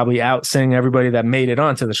they could probably out-sing everybody that made it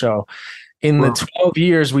onto the show? In the 12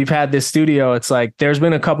 years we've had this studio, it's like there's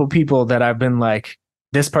been a couple people that I've been like,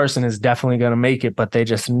 this person is definitely going to make it, but they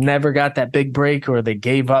just never got that big break, or they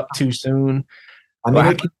gave up too soon. I mean,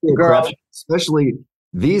 it can be especially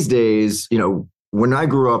these days, when I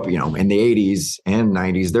grew up, in the 80s and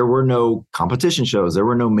 90s, there were no competition shows. There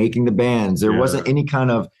were no making the bands. There wasn't any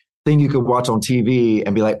kind of thing you could watch on TV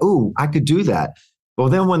and be like, oh, I could do that. Well,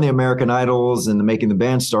 then when the American Idols and the making the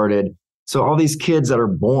band started, so all these kids that are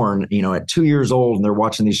born, at 2 years old and they're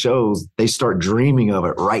watching these shows, they start dreaming of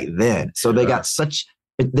it right then. So they got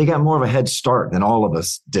more of a head start than all of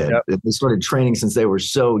us did. Yep. They started training since they were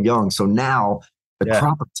so young. So now the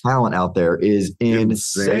crop of talent out there is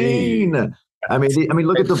insane. I mean,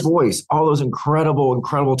 look at The Voice, all those incredible,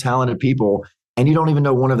 talented people, and you don't even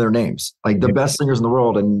know one of their names. Like the best singers in the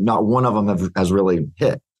world, and not one of them has really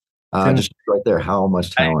hit. Just right there, how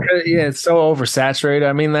much talent. It's so oversaturated.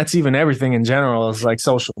 I mean, that's even everything in general. It's like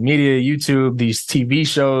social media, YouTube, these TV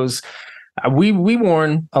shows. We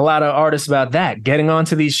warn a lot of artists about that. Getting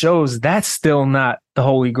onto these shows, that's still not the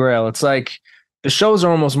holy grail. It's like the shows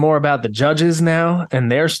are almost more about the judges now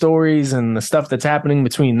and their stories and the stuff that's happening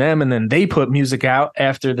between them. And then they put music out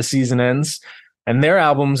after the season ends, and their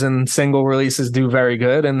albums and single releases do very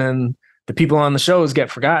good. And then the people on the shows get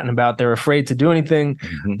forgotten about. They're afraid to do anything.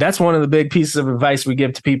 Mm-hmm. That's one of the big pieces of advice we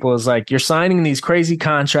give to people is like, you're signing these crazy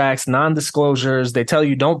contracts, non-disclosures. They tell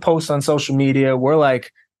you don't post on social media. We're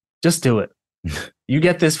like, just do it. You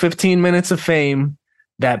get this 15 minutes of fame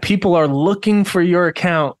that people are looking for your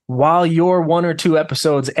account while your 1 or 2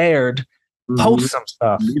 episodes aired. Post some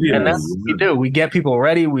stuff. And that's what we do. We get people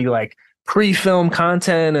ready. We like pre-film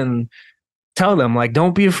content and tell them like,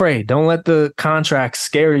 don't be afraid. Don't let the contract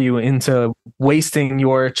scare you into wasting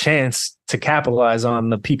your chance to capitalize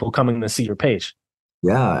on the people coming to see your page.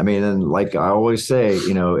 Yeah. I mean, and like I always say,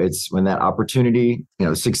 it's when that opportunity,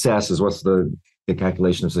 success is what's the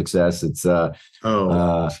calculation of success. It's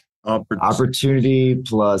opportunity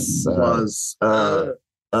plus it's one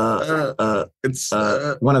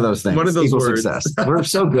of those things. One of those words. Success. We're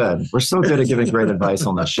so good. We're so good at giving great advice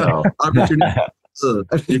on the show. Opportunity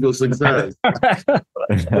equals success.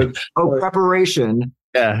 Preparation.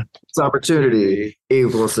 Yeah. It's opportunity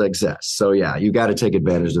equals success. So yeah, you got to take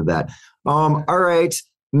advantage of that. All right,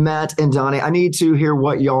 Matt and Donnie, I need to hear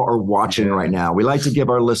what y'all are watching right now. We like to give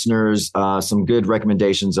our listeners some good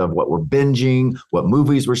recommendations of what we're binging, what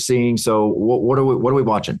movies we're seeing. So what are we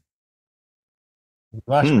watching?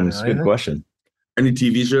 That's a good question. Any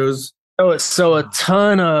TV shows? So a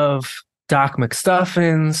ton of Doc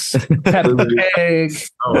McStuffins, Peppa Pig,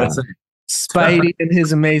 Spidey and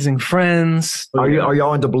his amazing friends. Are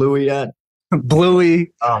y'all into Bluey yet?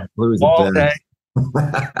 Bluey. Oh, Bluey's all day.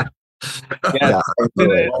 It's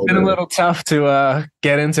been a little tough to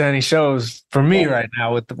get into any shows for me right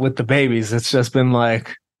now with the babies. It's just been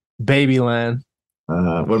like Babyland.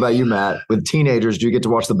 What about you, Matt? With teenagers, do you get to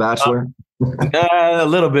watch The Bachelor? A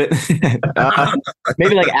little bit.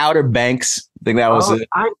 Maybe like Outer Banks. I think that was it.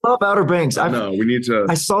 I love Outer Banks. No, we need to.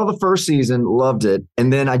 I saw the first season, loved it,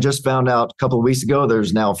 and then I just found out a couple of weeks ago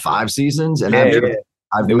there's now 5 seasons, and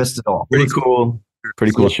I've missed it all. Pretty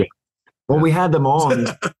cool show. Well, we had them on.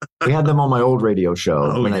 We had them on my old radio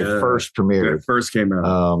show when they first premiered. When it first came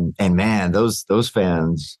out. And man, those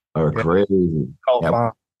fans are crazy.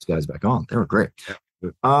 Those guys back on. They were great.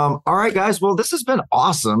 All right, guys. Well, this has been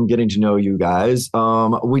awesome getting to know you guys.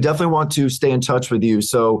 We definitely want to stay in touch with you.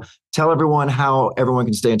 So tell everyone how everyone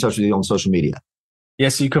can stay in touch with you on social media.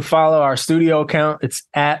 Yes, you can follow our studio account. It's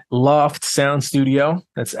at Loft Sound Studio.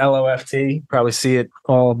 That's LOFT. Probably see it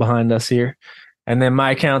all behind us here. And then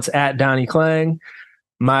my account's at Donnie Klang.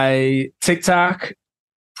 My TikTok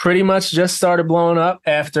pretty much just started blowing up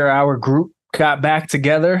after our group got back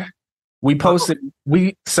together. We posted,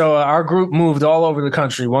 so our group moved all over the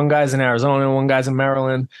country. One guy's in Arizona, one guy's in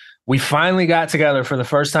Maryland. We finally got together for the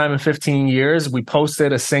first time in 15 years. We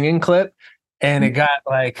posted a singing clip and it got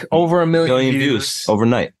like over 1 million views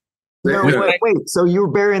overnight. No, wait. So you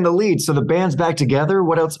were burying the lead. So the band's back together.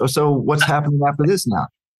 What else? So what's happening after this now?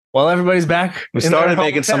 Well, everybody's back. We started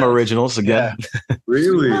making some originals again. Yeah.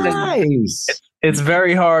 Really? Nice. It's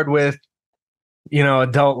very hard with,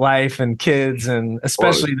 adult life and kids, and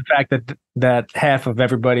especially the fact that half of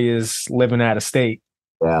everybody is living out of state.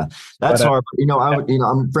 Yeah, that's hard.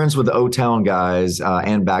 I'm friends with the O-Town guys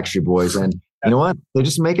and Backstreet Boys, and you know what? They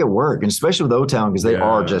just make it work, and especially with O-Town because they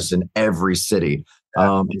are just in every city.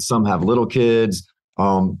 And some have little kids.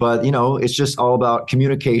 But it's just all about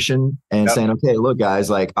communication and saying, okay, look, guys,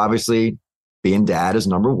 like obviously being dad is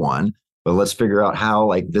number one, but let's figure out how,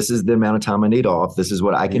 like, this is the amount of time I need off. This is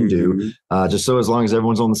what I can do. Just so as long as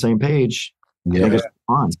everyone's on the same page, I think it's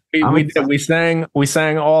fun. We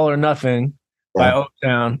sang All or Nothing by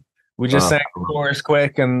O-Town. We just sang the chorus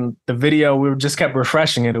quick, and the video, we just kept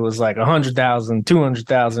refreshing it. It was like 100,000,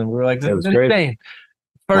 200,000. We were like, this is insane.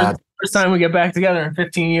 First time we get back together in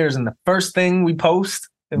 15 years, and the first thing we post,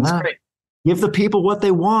 it was great. Give the people what they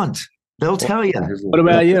want. They'll tell you. What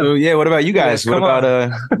about you? Yeah, what about you guys? What about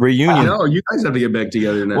a reunion? No, you guys have to get back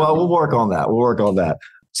together now. Well, we'll work on that.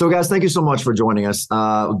 So, guys, thank you so much for joining us.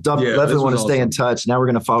 Definitely want to stay in touch. Now we're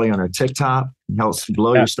going to follow you on our TikTok and help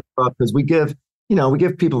blow your stuff up because we give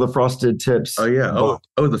people the frosted tips. Oh yeah.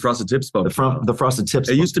 The frosted tips bump. The frosted tips.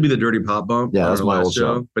 It used to be the dirty pop bump. Yeah, that's my old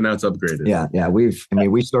show, but now it's upgraded. Yeah.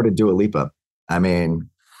 We started Dua Lipa. I mean,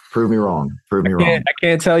 prove me wrong. I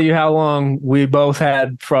can't tell you how long we both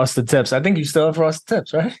had frosted tips. I think you still have frosted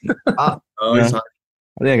tips, right? I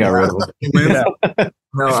think I got rid of them.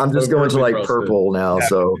 No, I'm just going to like purple now. Yeah.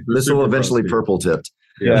 So this will eventually purple tipped.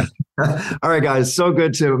 Yeah. All right, guys. So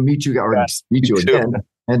good to meet you again.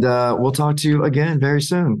 And we'll talk to you again very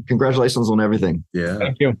soon. Congratulations on everything. Yeah.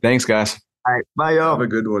 Thank you. Thanks, guys. All right. Bye, y'all. Have a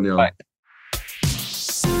good one, y'all. Bye.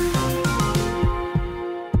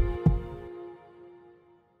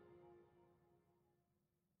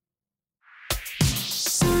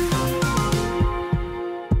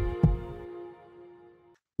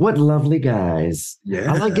 What lovely guys.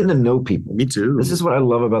 Yeah. I like getting to know people. Me too. This is what I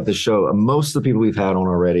love about the show. Most of the people we've had on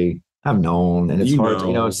already I've known. And it's hard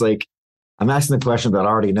to, it's like, I'm asking the question that I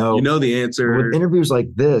already know. You know the answer. With interviews like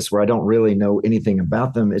this, where I don't really know anything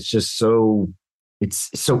about them, it's just so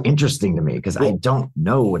interesting to me because I don't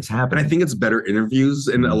know what's happening. And I think it's better interviews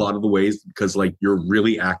in a lot of the ways because like you're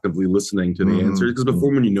really actively listening to the answers. Because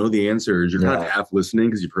before, when you know the answers, you're kind of half listening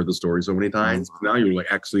because you've heard the story so many times. Now you're like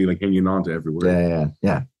actually like hanging on to every word.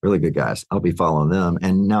 Yeah. Really good guys. I'll be following them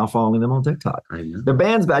and now following them on TikTok. The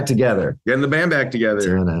band's back together. Getting the band back together.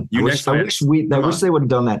 I wish they would have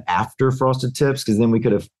done that after Frosted Tips because then we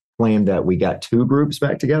could have claimed that we got two groups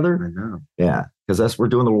back together. I know. Yeah. Because we're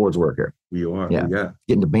doing the Lord's work here. We are. Yeah.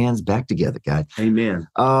 Getting the bands back together, guys. Amen.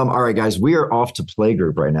 All right, guys. We are off to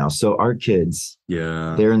playgroup right now. So our kids,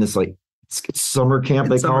 they're in this like it's summer camp,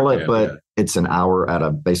 they call it, but it's an hour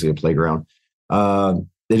at basically a playground.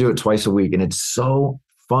 They do it twice a week. And it's so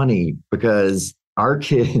funny because our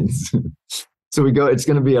kids, so it's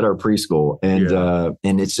going to be at our preschool and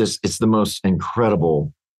it's the most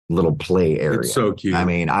incredible little play area. It's so cute. I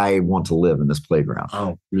mean, I want to live in this playground.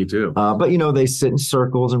 Oh, me too. But they sit in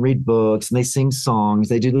circles and read books and they sing songs.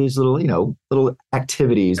 They do these little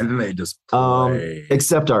activities. And then they just play.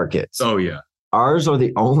 Except our kids. Oh yeah. Ours are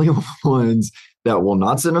the only ones that will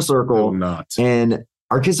not sit in a circle. Will not. And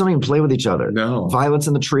our kids don't even play with each other. No. Violet's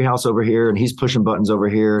in the treehouse over here, and he's pushing buttons over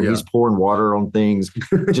here, and he's pouring water on things,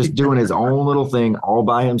 just doing his own little thing all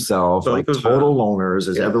by himself, like total loners,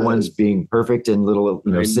 as everyone's being perfect and little,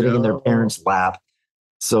 sitting in their parents' lap.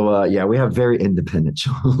 So yeah, we have very independent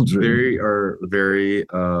children. They are very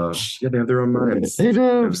they have their own minds. They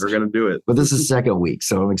do. And we're gonna do it. But this is second week,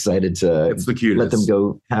 so I'm excited to It's the cutest. let them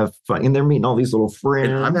go have fun. And they're meeting all these little friends.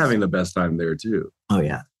 And I'm having the best time there too. Oh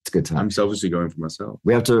yeah, it's a good time. I'm selfishly going for myself.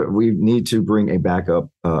 We need to bring a backup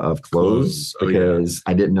of clothes Oh, yeah. because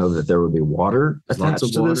I didn't know that there would be water There's attached lots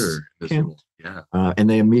of to water. this This camp. little- yeah. And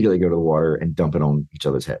they immediately go to the water and dump it on each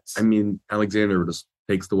other's heads. I mean, Alexander just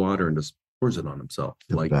takes the water and just pours it on himself.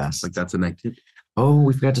 The Like best. that's an activity. Oh,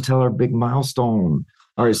 we forgot to tell our big milestone.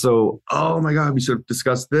 All right, so Oh my God, we should have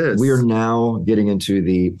discussed this. we are now getting into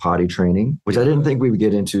the potty training, which I didn't think we would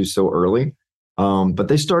get into so early. But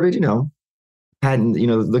they started, patting,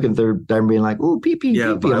 looking at their diaper being like, "Ooh, pee pee,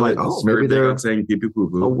 yeah, pee pee." I'm like, "Oh, maybe they're saying pee pee poo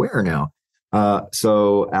poo. aware now."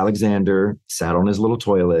 So Alexander sat on his little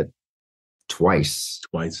toilet twice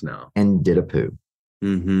Twice now. and did a poo.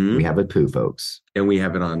 Mm-hmm. We have a poo, folks, And we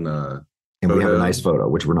have it on and we have a photo. nice photo,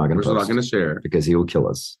 which we're not going we're to not post gonna share. because he will kill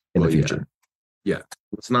us in the Well, yeah. future.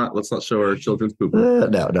 Let's not show our children's poo poo.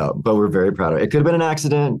 No, but we're very proud of it. It could have been an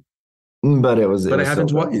accident, but it was. But it was happened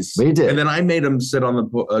so good. twice. But he did. And then I made him sit on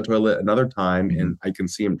the toilet another time, and I can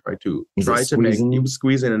see him He's like squeezing. he was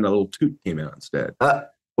squeezing, and a little toot came out instead. Well,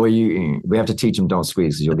 we have to teach him don't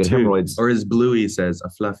squeeze because you'll get Toot. hemorrhoids. Or as Bluey says, a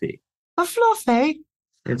fluffy. A fluffy.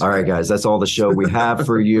 It's All right, guys, that's all the show we have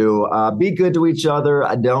for you. Be good to each other.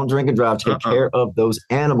 Don't drink and drive. Take care of those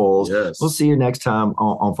animals. Yes. We'll see you next time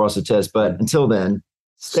on Frosted Test. But until then,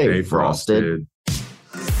 stay frosted.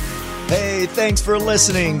 Hey, thanks for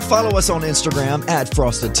listening. Follow us on Instagram at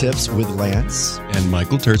Frosted Tips with Lance And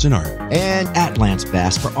Michael Turgeonart. and at Lance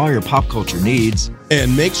Bass for all your pop culture needs.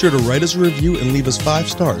 And make sure to write us a review and leave us 5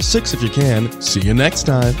 stars, 6 if you can. See you next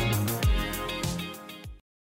time.